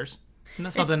these years. And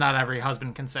that's something not every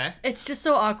husband can say. It's just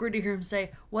so awkward to hear him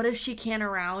say, "What if she can't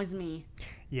arouse me?"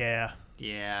 Yeah.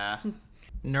 Yeah.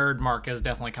 Nerd Mark is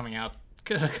definitely coming out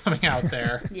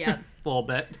there. Yeah. A little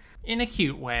bit. In a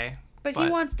cute way. But he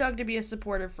wants Doug to be a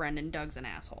supportive friend, and Doug's an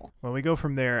asshole. Well, we go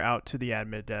from there out to the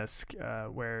admin desk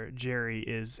where Jerry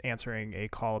is answering a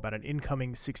call about an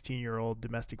incoming 16-year-old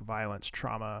domestic violence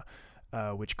trauma,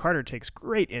 which Carter takes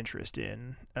great interest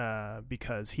in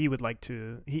because he would like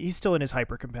to... He's still in his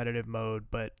hyper-competitive mode,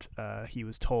 but he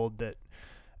was told that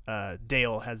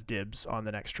Dale has dibs on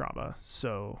the next trauma.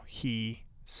 So he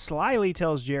slyly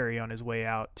tells Jerry on his way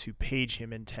out to page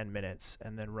him in 10 minutes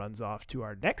and then runs off to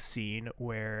our next scene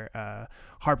where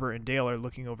Harper and Dale are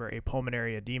looking over a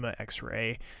pulmonary edema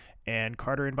x-ray, and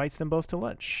Carter invites them both to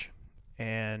lunch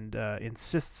and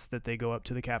insists that they go up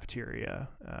to the cafeteria,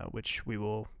 which we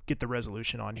will get the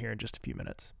resolution on here in just a few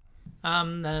minutes.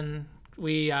 Then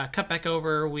we cut back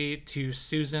over to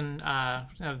Susan.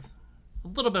 Have a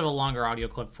little bit of a longer audio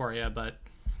clip for you, but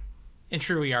in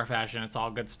true ER fashion, it's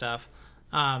all good stuff.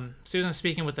 Susan's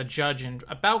speaking with the judge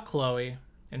about Chloe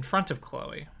in front of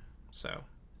Chloe. So,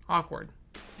 awkward.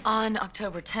 On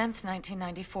October 10th,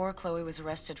 1994, Chloe was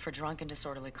arrested for drunk and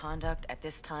disorderly conduct. At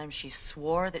this time, she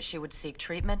swore that she would seek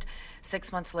treatment.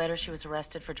 6 months later, she was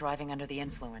arrested for driving under the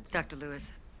influence. Dr.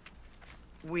 Lewis,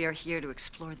 we are here to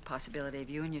explore the possibility of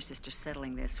you and your sister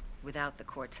settling this without the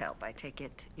court's help. I take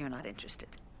it you're not interested.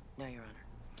 No, Your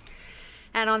Honor.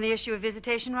 And on the issue of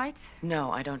visitation rights?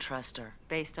 No, I don't trust her.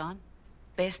 Based on?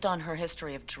 Based on her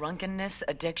history of drunkenness,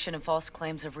 addiction, and false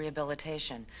claims of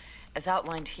rehabilitation, as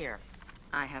outlined here.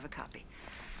 I have a copy.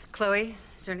 Chloe,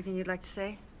 is there anything you'd like to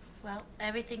say? Well,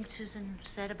 everything Susan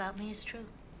said about me is true.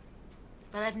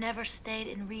 But I've never stayed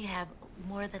in rehab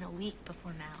more than a week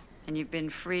before now. And you've been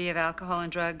free of alcohol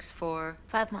and drugs for?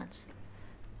 5 months.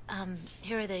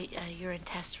 Here are the urine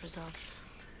test results.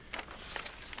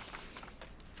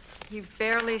 You've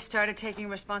barely started taking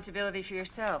responsibility for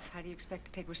yourself. How do you expect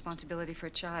to take responsibility for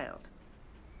a child?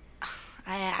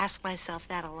 I ask myself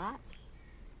that a lot.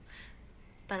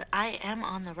 But I am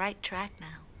on the right track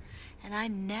now. And I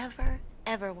never,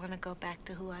 ever want to go back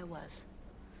to who I was.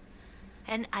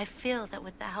 And I feel that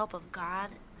with the help of God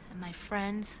and my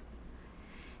friends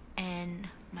and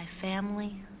my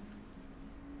family,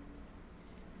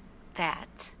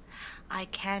 that I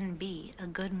can be a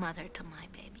good mother to my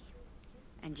baby.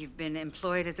 And you've been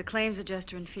employed as a claims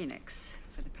adjuster in Phoenix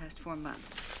for the past 4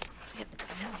 months. Yep,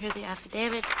 here are the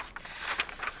affidavits.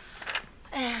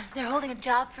 They're holding a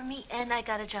job for me, and I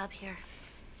got a job here.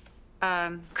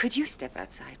 Could you step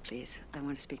outside, please? I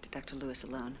want to speak to Dr. Lewis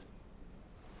alone.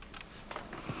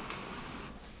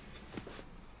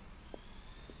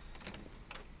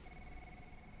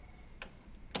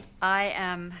 I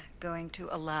am going to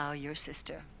allow your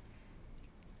sister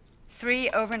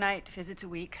 3 overnight visits a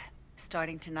week,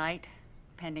 starting tonight,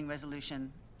 pending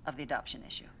resolution of the adoption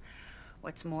issue.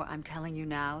 What's more, I'm telling you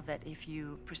now that if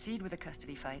you proceed with a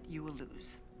custody fight, you will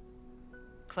lose.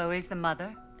 Chloe's the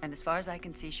mother, and as far as I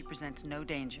can see, she presents no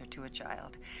danger to a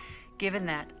child. Given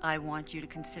that, I want you to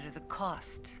consider the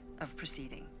cost of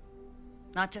proceeding.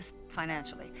 Not just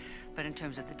financially, but in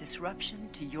terms of the disruption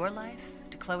to your life,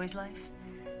 to Chloe's life,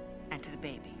 and to the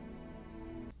baby.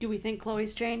 Do we think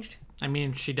Chloe's changed? I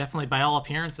mean, she definitely, by all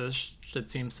appearances, should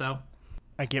seem so.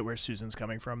 I get where Susan's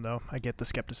coming from, though. I get the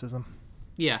skepticism.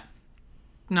 Yeah.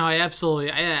 No, I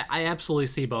absolutely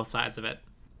see both sides of it.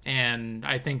 And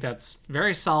I think that's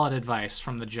very solid advice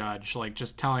from the judge. Like,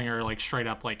 just telling her, like, straight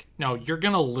up, like, no, you're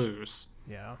going to lose.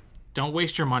 Yeah. Don't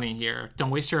waste your money here.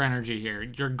 Don't waste your energy here.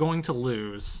 You're going to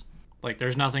lose. Like,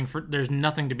 there's nothing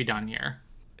to be done here.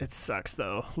 It sucks,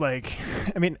 though. Like,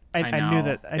 I mean, I knew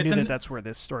that that's where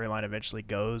this storyline eventually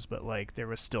goes, but, like, there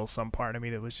was still some part of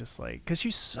me that was just like, because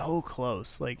she's so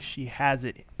close. Like, she has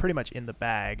it pretty much in the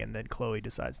bag, and then Chloe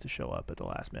decides to show up at the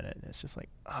last minute, and it's just like,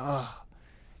 ugh,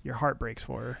 your heart breaks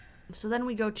for her. So then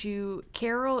we go to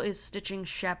Carol is stitching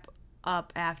Shep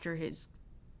up after his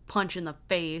punch in the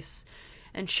face,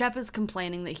 and Shep is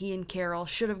complaining that he and Carol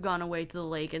should have gone away to the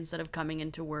lake instead of coming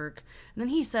into work. And then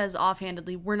he says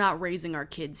offhandedly, we're not raising our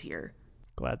kids here.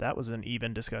 Glad that was an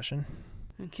even discussion.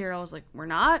 And Carol was like, we're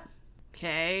not?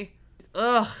 Okay.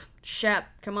 Ugh, Shep,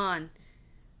 come on.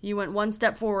 You went 1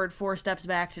 step forward, 4 steps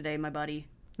back today, my buddy.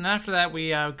 And after that,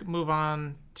 we move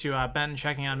on to Benton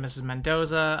checking on Mrs.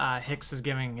 Mendoza. Hicks is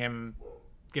giving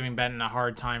Benton a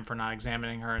hard time for not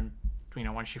examining her,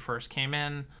 when she first came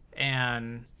in.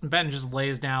 And Benton just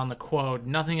lays down the quote,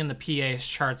 nothing in the PA's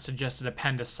chart suggested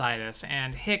appendicitis.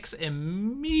 And Hicks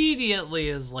immediately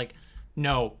is like,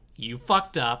 no, you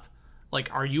fucked up. Like,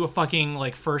 are you a fucking,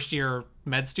 like, first-year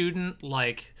med student?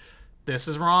 Like, this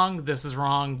is wrong, this is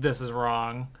wrong, this is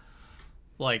wrong.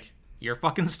 Like, you're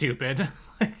fucking stupid.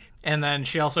 And then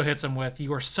she also hits him with,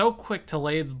 you are so quick to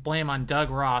lay blame on Doug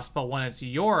Ross, but when it's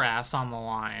your ass on the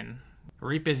line,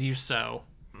 reap as you sow.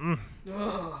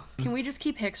 Can we just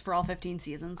keep Hicks for all 15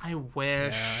 seasons? I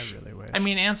wish. Yeah, I really wish. I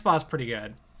mean, Anspa's pretty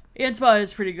good. Anspa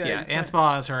is pretty good. Yeah,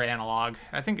 Anspa is her analog.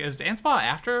 I think, is Anspa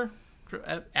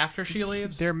after she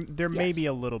leaves? There may be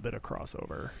a little bit of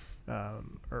crossover,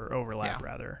 or overlap,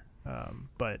 rather.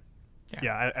 But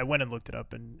yeah, I went and looked it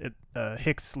up, and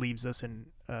Hicks leaves us in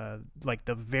like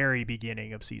the very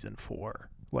beginning of season 4,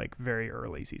 like very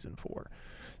early season 4.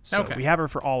 So we have her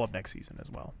for all of next season as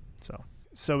well.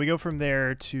 So we go from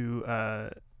there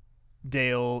to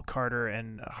Dale, Carter,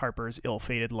 and Harper's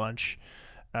ill-fated lunch.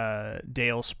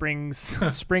 Dale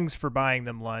springs for buying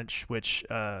them lunch, which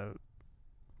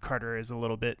Carter is a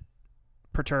little bit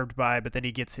perturbed by, but then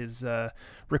he gets his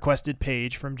requested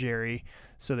page from Jerry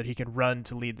so that he can run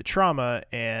to lead the trauma,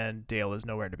 and Dale is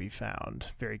nowhere to be found.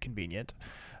 Very convenient.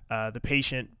 The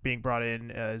patient being brought in,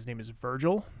 his name is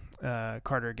Virgil.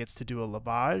 Carter gets to do a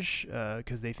lavage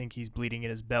because they think he's bleeding in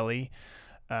his belly.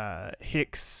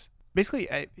 Hicks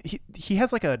basically he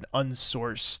has like an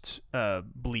unsourced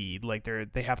bleed. Like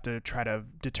they have to try to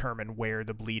determine where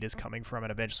the bleed is coming from,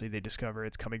 and eventually they discover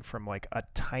it's coming from like a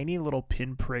tiny little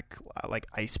pinprick, like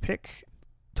ice pick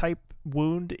type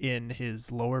wound in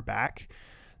his lower back.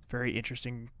 Very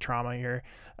interesting trauma here,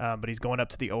 but he's going up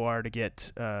to the OR to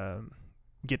get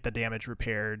the damage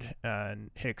repaired,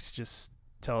 and Hicks just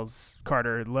tells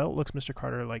Carter, well, looks Mr.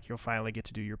 Carter like you'll finally get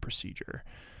to do your procedure.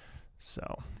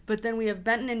 So, but then we have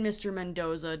Benton and Mr.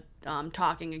 Mendoza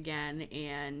talking again,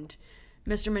 and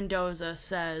Mr. Mendoza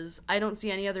says, I don't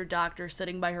see any other doctor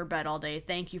sitting by her bed all day.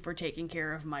 Thank you for taking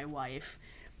care of my wife.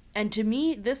 And to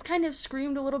me, this kind of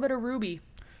screamed a little bit of Ruby,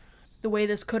 the way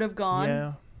this could have gone.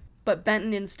 Yeah. But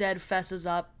Benton instead fesses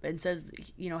up and says,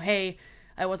 hey,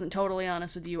 I wasn't totally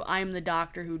honest with you. I'm the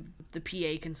doctor who the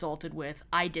PA consulted with.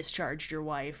 I discharged your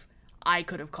wife. I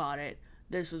could have caught it.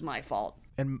 This was my fault.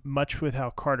 And much with how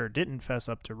Carter didn't fess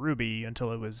up to Ruby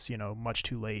until it was, much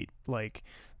too late. Like,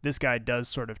 this guy does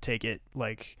sort of take it,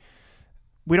 like,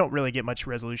 we don't really get much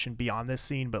resolution beyond this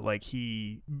scene, but, like,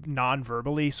 he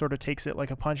non-verbally sort of takes it like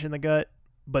a punch in the gut,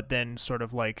 but then sort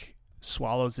of, like,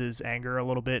 swallows his anger a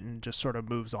little bit and just sort of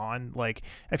moves on. Like,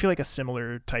 I feel like a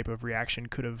similar type of reaction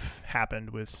could have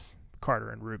happened with Carter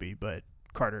and Ruby, but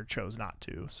Carter chose not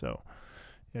to. So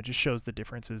it just shows the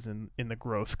differences in the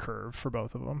growth curve for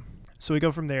both of them. So we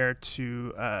go from there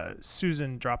to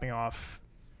Susan dropping off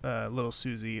little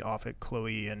Susie off at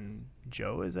Chloe and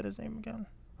Joe. Is that his name again?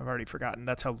 I've already forgotten.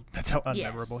 That's how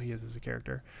unmemorable he is as a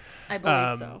character. I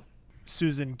believe so.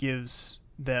 Susan gives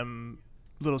them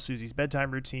little Susie's bedtime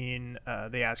routine.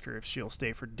 They ask her if she'll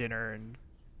stay for dinner, and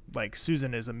like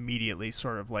Susan is immediately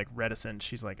sort of like reticent.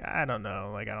 She's like, I don't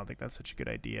know, like I don't think that's such a good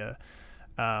idea.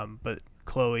 But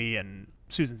Chloe and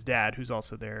Susan's dad, who's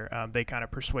also there, they kind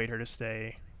of persuade her to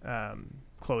stay.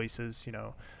 Chloe says,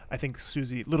 I think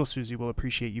little Susie will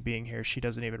appreciate you being here. She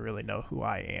doesn't even really know who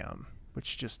I am,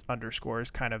 which just underscores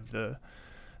kind of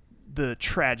the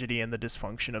tragedy and the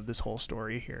dysfunction of this whole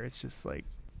story here. It's just like,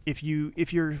 if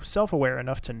you're self-aware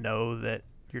enough to know that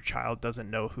your child doesn't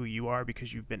know who you are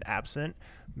because you've been absent,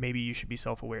 maybe you should be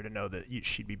self-aware to know that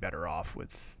she'd be better off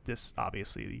with this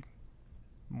obviously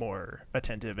more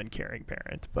attentive and caring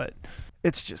parent. But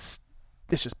it's just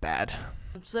bad.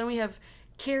 So then we have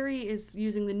Carrie is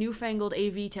using the newfangled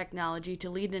AV technology to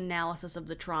lead an analysis of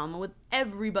the trauma with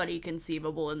everybody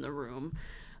conceivable in the room.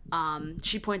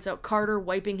 She points out Carter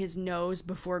wiping his nose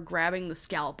before grabbing the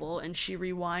scalpel, and she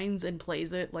rewinds and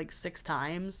plays it like 6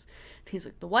 times. He's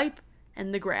like, the wipe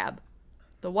and the grab.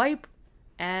 The wipe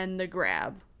and the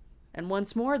grab. And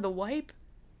once more, the wipe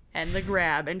and the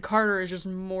grab. And Carter is just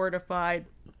mortified.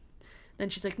 Then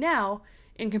she's like, now,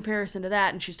 in comparison to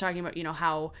that, and she's talking about, you know,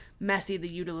 how messy the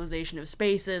utilization of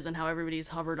space is and how everybody's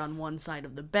hovered on one side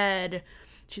of the bed.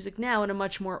 She's like, now, in a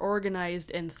much more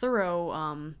organized and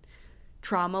thorough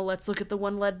trauma, let's look at the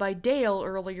one led by Dale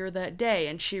earlier that day.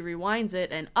 And she rewinds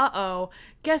it, and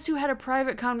guess who had a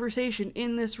private conversation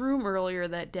in this room earlier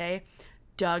that day?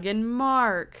 Doug and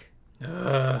Mark.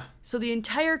 So the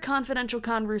entire confidential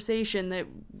conversation that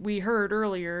we heard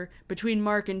earlier between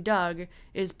Mark and Doug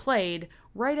is played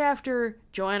right after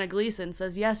Joanna Gleason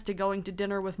says yes to going to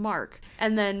dinner with Mark.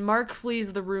 And then Mark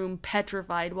flees the room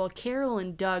petrified while Carol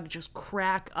and Doug just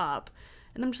crack up.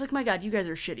 And I'm just like, my God, you guys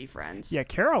are shitty friends. Yeah,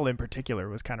 Carol in particular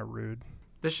was kind of rude.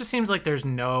 This just seems like there's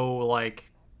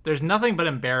nothing but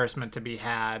embarrassment to be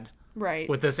had. Right.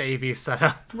 With this AV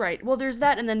setup. Right. Well, there's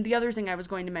that, and then the other thing I was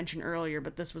going to mention earlier,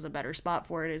 but this was a better spot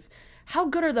for it, is how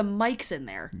good are the mics in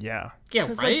there? Yeah. Yeah,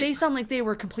 Because right? like, they sound like they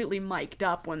were completely mic'd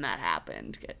up when that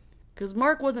happened. Because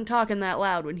Mark wasn't talking that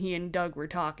loud when he and Doug were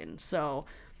talking, so...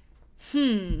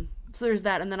 So there's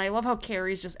that, and then I love how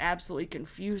Carrie's just absolutely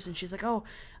confused, and she's like, oh,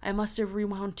 I must have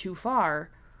rewound too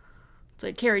far. It's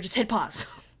like, Carrie, just hit pause.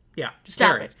 Yeah, just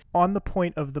stop Carrie. it. On the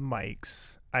point of the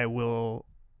mics, I will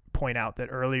point out that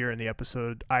earlier in the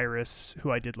episode, Iris, who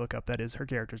I did look up, that is her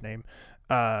character's name,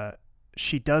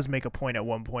 she does make a point at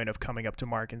one point of coming up to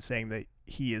Mark and saying that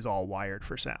he is all wired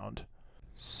for sound.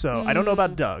 So I don't know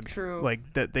about Doug. True. Like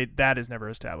that is never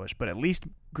established, but at least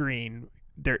Green,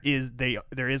 there is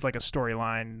like a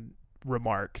storyline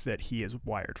remark that he is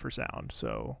wired for sound.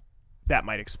 So that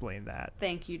might explain that.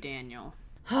 Thank you, Daniel.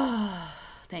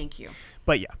 Thank you.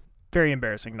 But yeah, very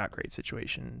embarrassing, not great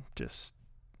situation, just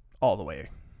all the way.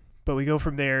 But we go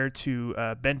from there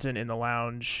to Benton in the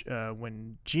lounge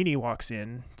when Jeannie walks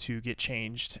in to get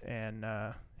changed and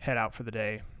head out for the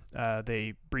day.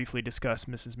 They briefly discuss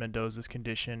Mrs. Mendoza's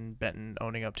condition, Benton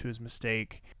owning up to his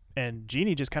mistake, and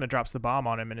Jeannie just kind of drops the bomb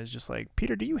on him and is just like,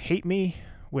 Peter, do you hate me?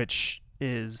 Which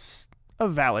is a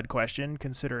valid question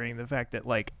considering the fact that,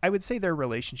 like, I would say their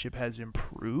relationship has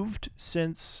improved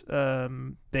since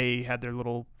they had their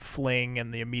little fling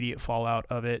and the immediate fallout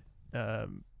of it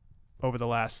over the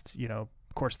last,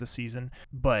 course of the season.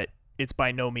 But it's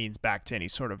by no means back to any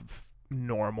sort of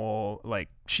normal, like,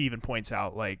 she even points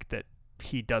out, like, that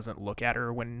he doesn't look at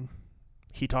her when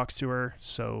he talks to her,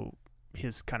 so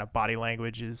his kind of body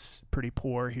language is pretty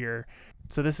poor here.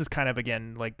 So this is kind of,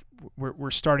 again, like,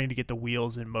 we're starting to get the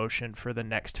wheels in motion for the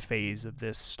next phase of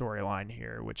this storyline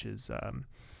here, which is,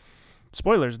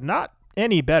 spoilers, not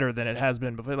any better than it has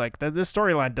been before. Like, this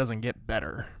storyline doesn't get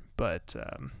better, but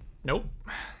nope.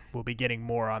 We'll be getting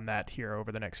more on that here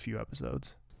over the next few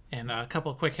episodes. And a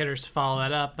couple of quick hitters to follow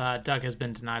that up. Doug has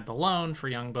been denied the loan for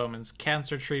young Bowman's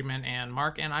cancer treatment, and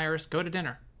Mark and Iris go to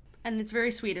dinner. And it's very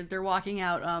sweet as they're walking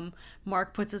out.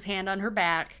 Mark puts his hand on her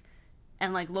back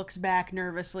and, like, looks back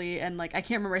nervously, and, like, I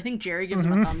can't remember. I think Jerry gives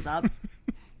him a thumbs up.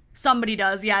 Somebody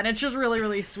does, yeah, and it's just really,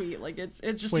 really sweet. Like, it's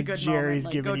just when a good Jerry's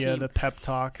moment. Like, giving you the pep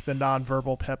talk, the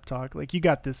nonverbal pep talk. Like, you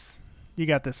got this,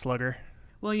 slugger.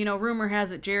 Well, rumor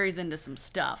has it Jerry's into some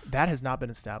stuff. That has not been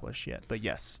established yet, but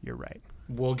yes, you're right.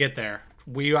 We'll get there.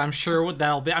 I'm sure we're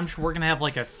gonna have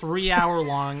like a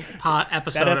 3-hour-long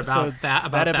episode about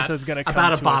that. That episode's gonna come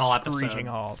about to a bottle a screeching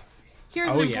episode. halt.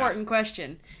 Here's an important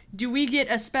question: do we get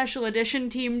a special edition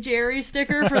Team Jerry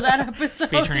sticker for that episode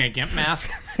featuring a GIMP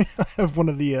mask of one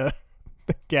of the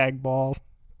gag balls?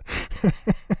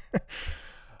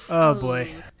 Oh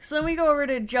boy. So then we go over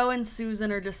to Joe and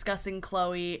Susan are discussing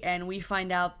Chloe, and we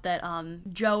find out that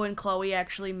Joe and Chloe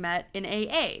actually met in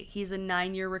AA. He's a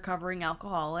 9-year recovering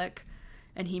alcoholic,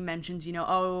 and he mentions,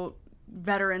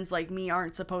 veterans like me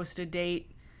aren't supposed to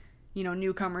date,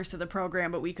 newcomers to the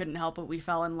program, but we couldn't help it. We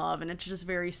fell in love, and it's just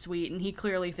very sweet, and he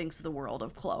clearly thinks the world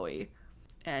of Chloe.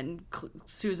 And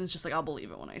Susan's just like, I'll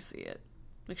believe it when I see it.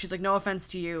 Like, she's like, no offense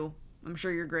to you. I'm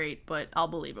sure you're great, but I'll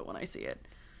believe it when I see it.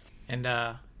 And,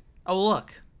 oh,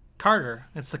 look, Carter,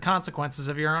 it's the consequences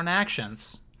of your own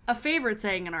actions. a favorite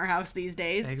saying in our house these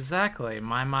days. Exactly.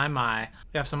 My.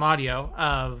 We have some audio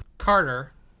of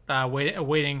Carter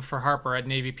waiting for Harper at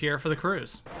Navy Pier for the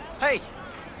cruise. Hey.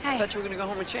 Hey. I thought you were going to go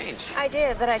home and change. I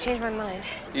did, but I changed my mind.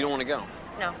 You don't want to go?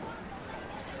 No.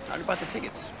 How about the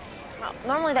tickets? Well,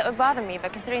 normally that would bother me,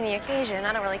 but considering the occasion,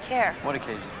 I don't really care. What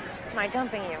occasion? My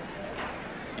dumping you.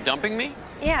 Dumping me?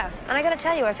 Yeah, and I gotta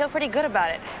tell you, I feel pretty good about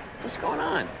it. What's going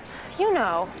on? You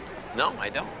know. No, I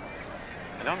don't.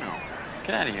 I don't know.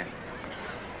 Get out of here.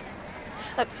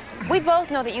 Look, we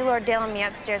both know that you lured Dale and me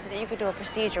upstairs so that you could do a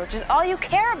procedure, which is all you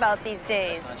care about these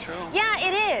days. That's not true. Yeah,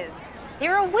 it is.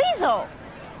 You're a weasel.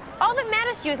 All that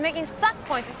matters to you is making suck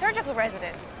points at surgical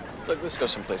residents. Look, let's go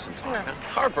someplace and talk. No. Huh?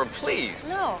 Harper, please.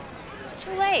 No, it's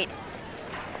too late.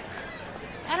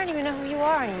 I don't even know who you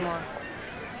are anymore.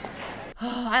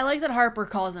 I like that Harper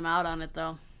calls him out on it,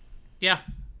 though. Yeah,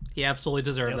 he absolutely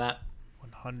deserved that.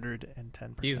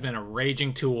 110%. He's been a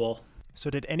raging tool. So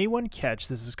did anyone catch,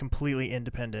 this is completely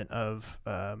independent of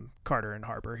Carter and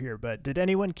Harper here, but did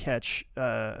anyone catch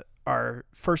our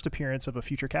first appearance of a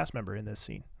future cast member in this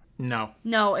scene? No.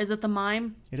 No, is it the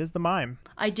mime? It is the mime.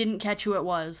 I didn't catch who it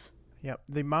was. Yep,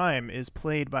 the mime is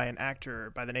played by an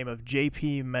actor by the name of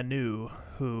J.P. Manu,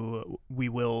 who we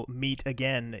will meet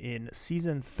again in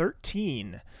season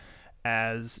 13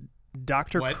 as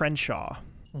Dr. Crenshaw.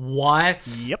 What?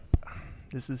 Yep.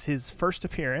 This is his first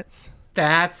appearance.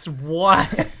 That's what?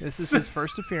 This is his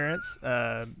first appearance.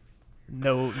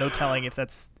 No telling if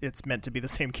it's meant to be the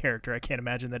same character. I can't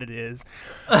imagine that it is.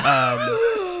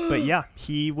 But yeah,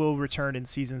 he will return in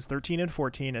seasons 13 and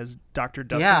 14 as Dr.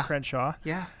 Dustin Crenshaw.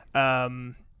 Yeah.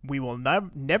 We will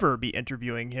never be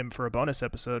interviewing him for a bonus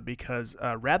episode because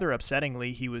rather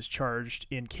upsettingly, he was charged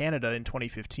in Canada in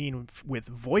 2015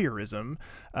 with voyeurism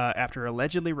after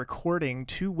allegedly recording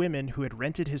two women who had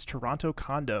rented his Toronto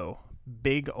condo.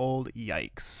 Big old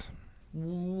yikes.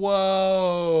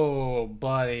 Whoa,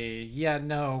 buddy. Yeah,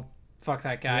 no. Fuck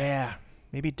that guy. Yeah.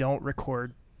 Maybe don't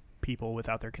record people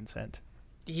without their consent.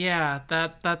 Yeah,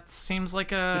 that seems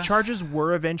like a... The charges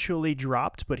were eventually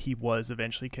dropped, but he was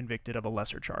eventually convicted of a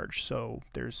lesser charge. So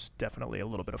there's definitely a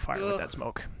little bit of fire with that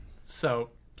smoke.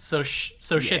 So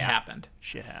shit happened.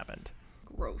 Shit happened.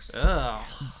 Gross. Ugh.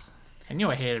 I knew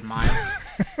I hated mimes.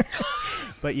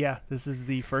 But yeah, this is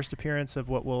the first appearance of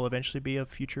what will eventually be a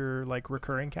future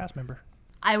recurring cast member.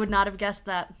 I would not have guessed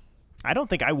that. I don't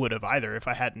think I would have either if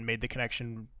I hadn't made the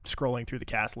connection scrolling through the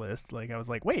cast list. I was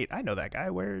like, wait, I know that guy.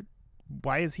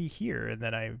 Why is he here? And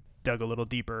then I dug a little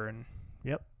deeper and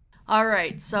yep. All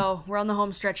right, so we're on the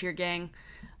home stretch here, gang.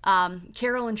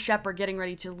 Carol and Shep are getting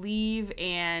ready to leave,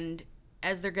 and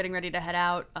as they're getting ready to head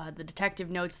out, the detective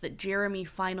notes that Jeremy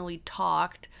finally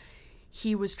talked.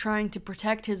 He was trying to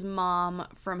protect his mom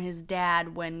from his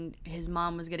dad when his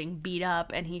mom was getting beat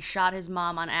up, and he shot his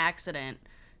mom on accident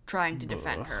trying to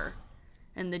defend her.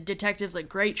 And the detective's like,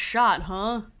 great shot,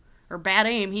 huh? Or bad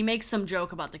aim. He makes some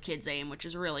joke about the kid's aim, which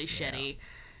is really shitty.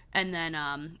 And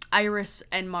then Iris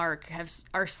and Mark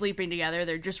are sleeping together.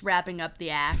 They're just wrapping up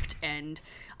the act, and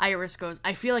Iris goes,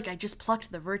 I feel like I just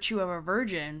plucked the virtue of a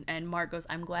virgin. And Mark goes,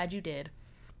 I'm glad you did.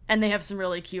 And they have some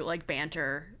really cute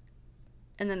banter.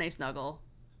 And then they snuggle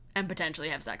and potentially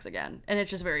have sex again. And it's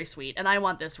just very sweet. And I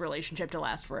want this relationship to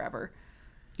last forever.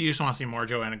 You just want to see more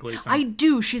Joanna Gleason. I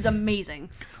do. She's amazing.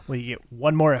 Well, you get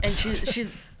one more episode. And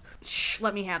she's shh,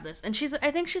 let me have this. And I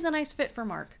think she's a nice fit for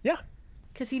Mark. Yeah.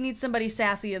 Because he needs somebody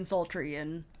sassy and sultry.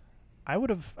 And I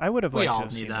would have liked to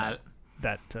have seen that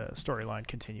storyline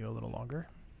continue a little longer.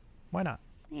 Why not?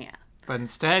 Yeah. But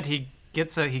instead, he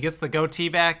gets the goatee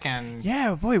back and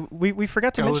yeah, boy, we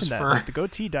forgot to mention that. For... the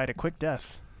goatee died a quick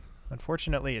death.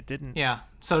 Unfortunately, it didn't. Yeah.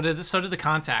 So did the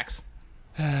contacts.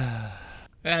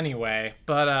 Anyway,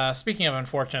 but speaking of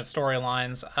unfortunate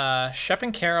storylines, Shep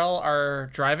and Carol are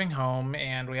driving home,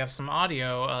 and we have some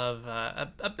audio of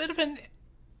a bit of an,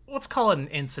 let's call it an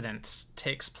incident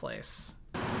takes place.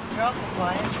 You're awful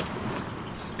quiet.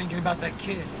 Just thinking about that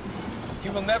kid. He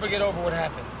will never get over what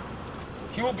happened.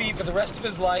 He will be, for the rest of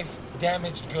his life,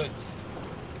 damaged goods.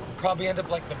 He'll probably end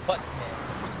up like the Button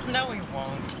Man. No, he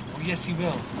won't. Oh, yes, he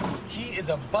will. He is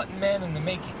a Button Man in the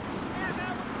making.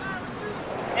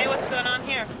 Hey, what's going on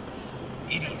here?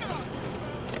 Idiots.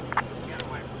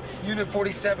 Unit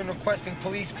 47 requesting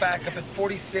police backup at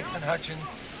 46 and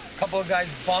Hutchins. A couple of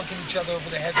guys bonking each other over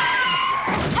the head with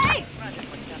key Hey!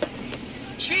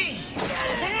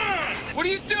 Jeez! What are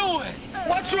you doing?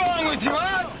 What's wrong with you,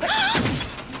 huh?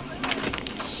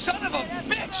 Son of a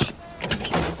bitch!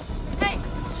 Hey,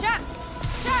 Shep!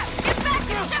 Shep! Get back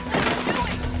here! Shep, what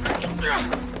are you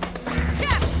doing?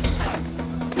 Shep!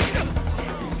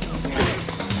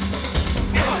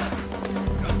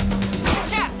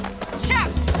 Shep! Shep,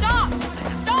 stop!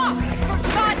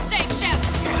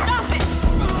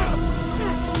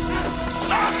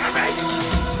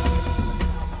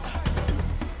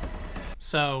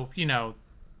 So,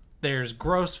 there's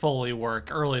gross Foley work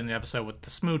early in the episode with the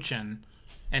smooching,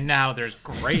 and now there's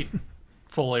great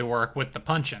Foley work with the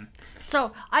punching.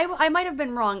 So, I might have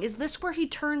been wrong. Is this where he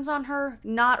turns on her?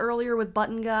 Not earlier with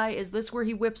Button Guy? Is this where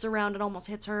he whips around and almost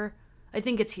hits her? I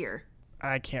think it's here.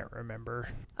 I can't remember.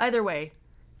 Either way,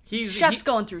 Shep's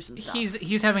going through some stuff.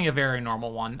 He's having a very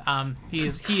normal one. He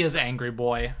is angry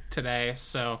boy today,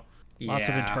 so yeah. Lots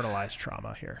of internalized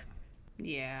trauma here.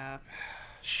 Yeah.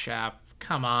 Shep,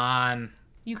 come on.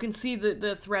 You can see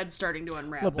the thread starting to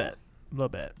unravel. A little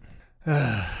bit.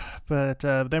 But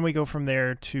then we go from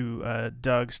there to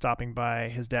Doug stopping by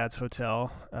his dad's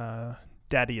hotel.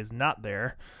 Daddy is not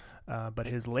there, but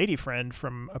his lady friend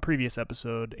from a previous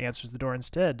episode answers the door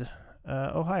instead.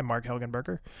 Oh, hi, Mark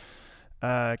Helgenberger.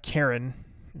 Karen,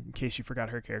 in case you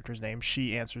forgot her character's name,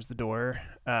 she answers the door,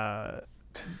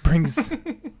 brings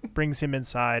him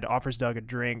inside, offers Doug a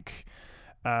drink.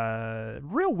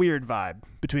 Real weird vibe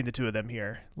between the two of them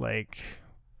here. Like,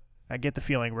 I get the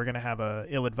feeling we're going to have a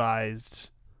ill-advised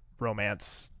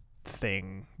romance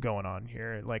thing going on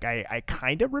here. Like, I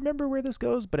kind of remember where this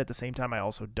goes, but at the same time, I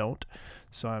also don't.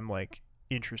 So I'm, like,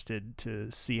 interested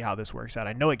to see how this works out.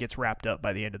 I know it gets wrapped up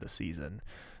by the end of the season.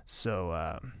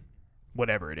 So,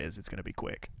 whatever it is, it's going to be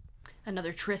quick.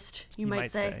 Another tryst, you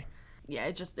might say. Yeah,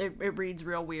 it reads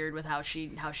real weird with how she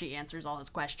answers all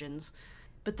his questions.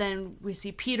 But then we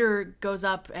see Peter goes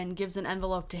up and gives an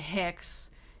envelope to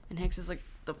Hicks, and Hicks is like,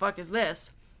 "The fuck is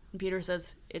this?" And Peter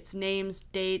says, "It's names,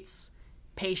 dates,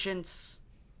 patients,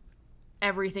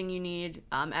 everything you need,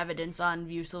 evidence on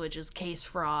Vucelich's case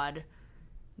fraud.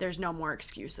 There's no more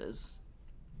excuses."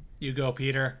 You go,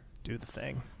 Peter. Do the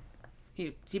thing.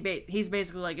 He's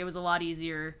basically like, it was a lot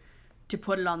easier to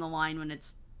put it on the line when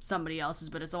it's somebody else's,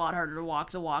 but it's a lot harder to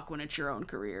walk the walk when it's your own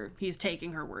career. He's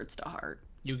taking her words to heart.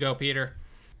 You go, Peter.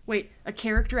 Wait, a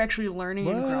character actually learning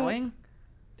and growing?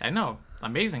 I know.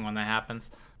 Amazing when that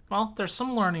happens. Well, there's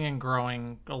some learning and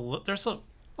growing. There's a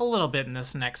little bit in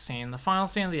this next scene. The final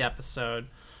scene of the episode.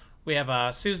 We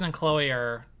have Susan and Chloe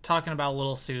are talking about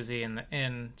little Susie in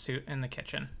the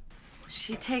kitchen.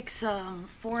 She takes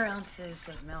 4 ounces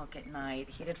of milk at night,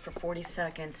 heated for 40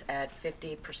 seconds at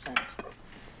 50%.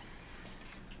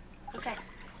 Okay.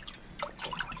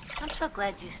 I'm so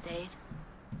glad you stayed.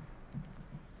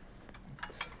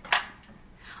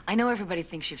 I know everybody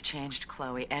thinks you've changed,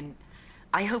 Chloe, and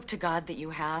I hope to God that you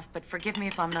have, but forgive me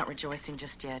if I'm not rejoicing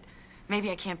just yet.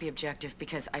 Maybe I can't be objective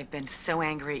because I've been so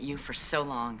angry at you for so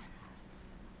long.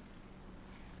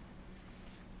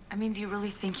 I mean, do you really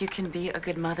think you can be a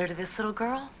good mother to this little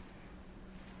girl?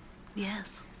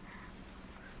 Yes.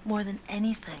 More than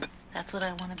anything, that's what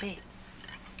I want to be.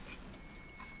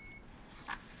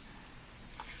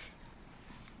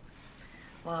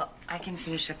 Well, I can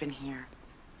finish up in here.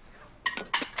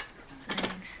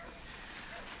 Thanks.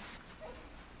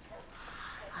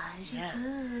 Yeah.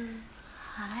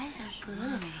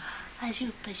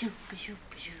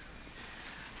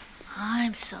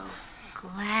 I'm so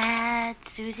glad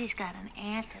Susie's got an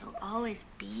aunt that'll always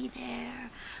be there,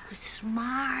 who's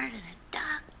smart and a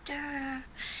doctor.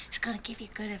 She's gonna give you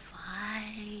good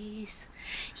advice.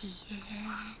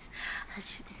 Yes.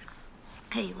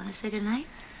 Hey, you wanna say goodnight?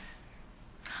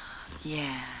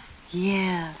 Yeah.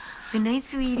 Good night,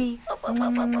 sweetie.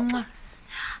 Blackbird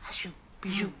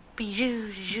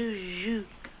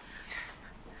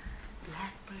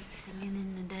singing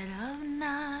in the dead of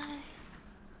night.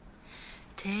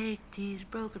 Take these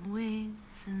broken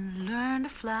wings and learn to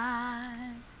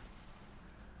fly.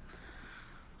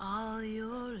 All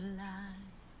your life,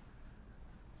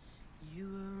 you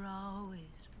were always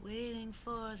waiting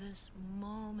for this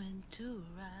moment to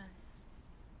rise.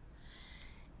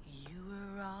 You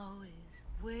were always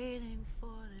waiting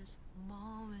for this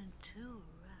moment to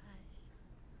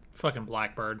rise. Fucking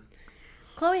Blackbird.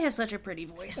 Chloe has such a pretty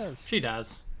voice. She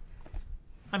does.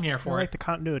 I'm here for I it. like the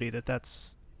continuity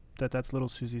that's little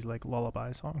Susie's like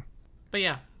lullaby song. But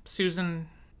yeah, Susan,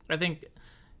 I think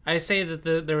I say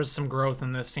that there was some growth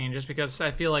in this scene just because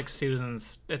I feel like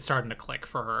it's starting to click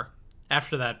for her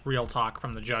after that real talk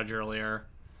from the judge earlier.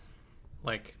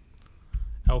 Like,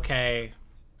 okay,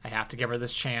 I have to give her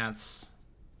this chance,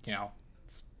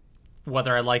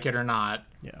 whether I like it or not.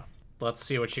 Yeah. Let's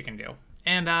see what she can do.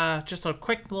 And just a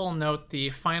quick little note: the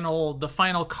final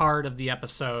card of the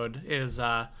episode was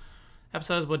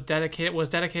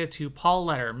dedicated to Paul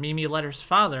Letter, Mimi Letter's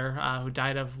father, who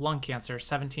died of lung cancer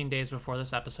 17 days before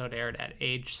this episode aired at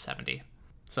age 70.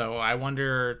 So I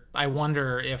wonder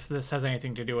if this has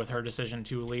anything to do with her decision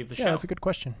to leave the show. Yeah, that's a good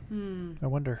question. I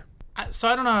wonder. So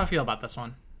I don't know how I feel about this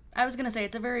one. I was gonna say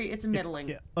it's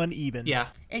middling. Uneven. Yeah.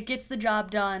 It gets the job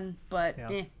done, but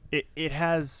It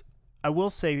has I will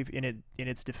say in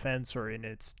its defense, or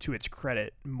to its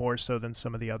credit, more so than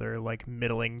some of the other like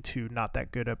middling to not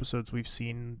that good episodes we've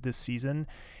seen this season,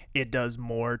 it does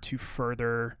more to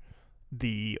further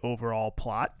the overall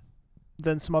plot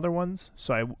than some other ones.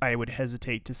 So I would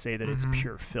hesitate to say that it's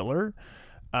pure filler.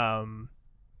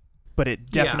 But it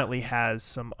definitely has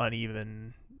some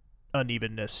unevenness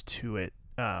to it.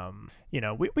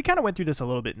 We kind of went through this a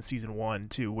little bit in season 1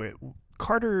 too, where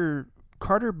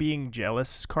Carter being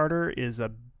jealous Carter is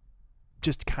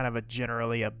just kind of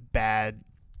generally a bad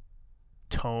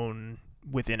tone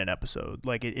within an episode.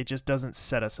 Like it just doesn't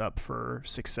set us up for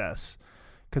success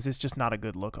because it's just not a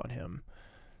good look on him.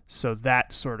 So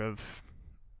that sort of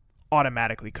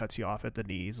automatically cuts you off at the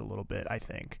knees a little bit, I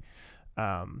think.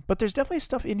 But there's definitely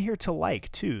stuff in here to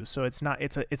like too. So it's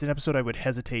an episode I would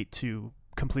hesitate to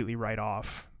completely write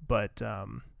off. But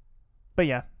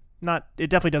yeah, it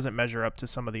definitely doesn't measure up to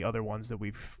some of the other ones that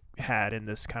we've had in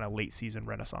this kind of late season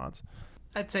renaissance.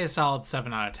 I'd say a solid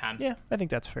 7 out of 10. Yeah, I think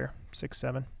that's fair. 6,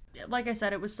 7. Like I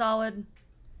said, it was solid.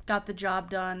 Got the job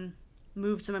done.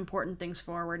 Moved some important things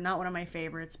forward. Not one of my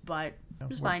favorites, but it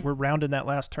was fine. We're rounding that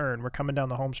last turn. We're coming down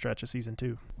the home stretch of season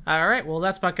 2. All right, well,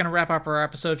 that's about going to wrap up our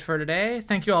episode for today.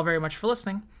 Thank you all very much for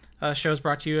listening. The show is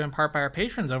brought to you in part by our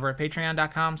patrons over at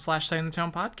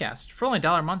patreon.com/settingthetone podcast. For only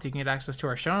 $1 a month, you can get access to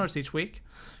our show notes each week.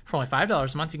 For only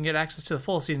 $5 a month, you can get access to the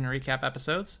full season recap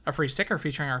episodes, a free sticker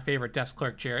featuring our favorite desk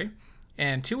clerk, Jerry,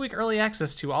 and 2-week early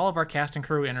access to all of our cast and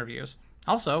crew interviews.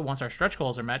 Also, once our stretch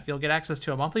goals are met, you'll get access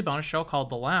to a monthly bonus show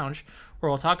called The Lounge, where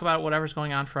we'll talk about whatever's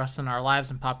going on for us in our lives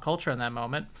and pop culture in that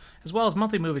moment, as well as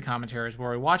monthly movie commentaries,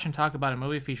 where we watch and talk about a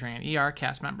movie featuring an ER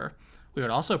cast member. We would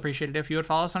also appreciate it if you would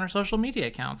follow us on our social media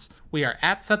accounts. We are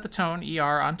at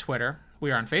SetTheToneER on Twitter.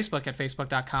 We are on Facebook at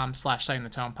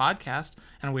facebook.com/SettingTheTonePodcast,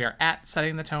 and we are at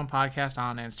Setting the Tone Podcast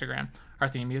on Instagram. Our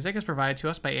theme music is provided to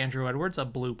us by Andrew Edwards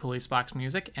of Blue Police Box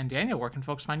Music. And Daniel, where can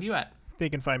folks find you at? They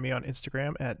can find me on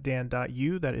Instagram at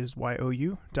dan.u, that is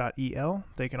YOU.EL.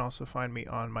 They can also find me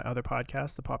on my other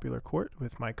podcast, The Popular Court,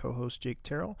 with my co-host Jake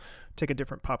Terrell. Take a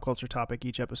different pop culture topic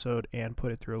each episode and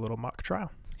put it through a little mock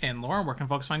trial. And Lauren, where can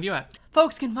folks find you at?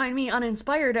 Folks can find me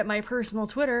uninspired at my personal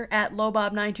Twitter at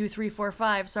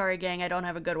Lobob92345. Sorry, gang, I don't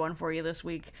have a good one for you this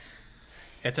week.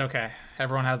 It's okay.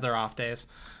 Everyone has their off days.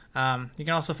 You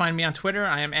can also find me on Twitter.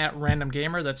 I am at Random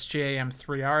Gamer, that's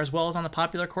JAM3R, as well as on the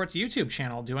Popular Court's YouTube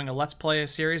channel, doing a Let's Play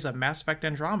series of Mass Effect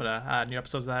Andromeda. New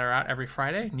episodes that are out every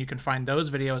Friday, and you can find those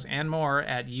videos and more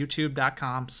at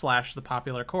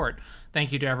youtube.com/thepopularcourt.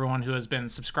 Thank you to everyone who has been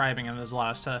subscribing and has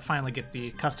allowed us to finally get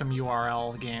the custom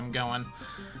URL game going.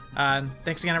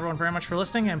 Thanks again, everyone, very much for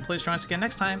listening, and please join us again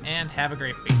next time, and have a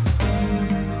great week.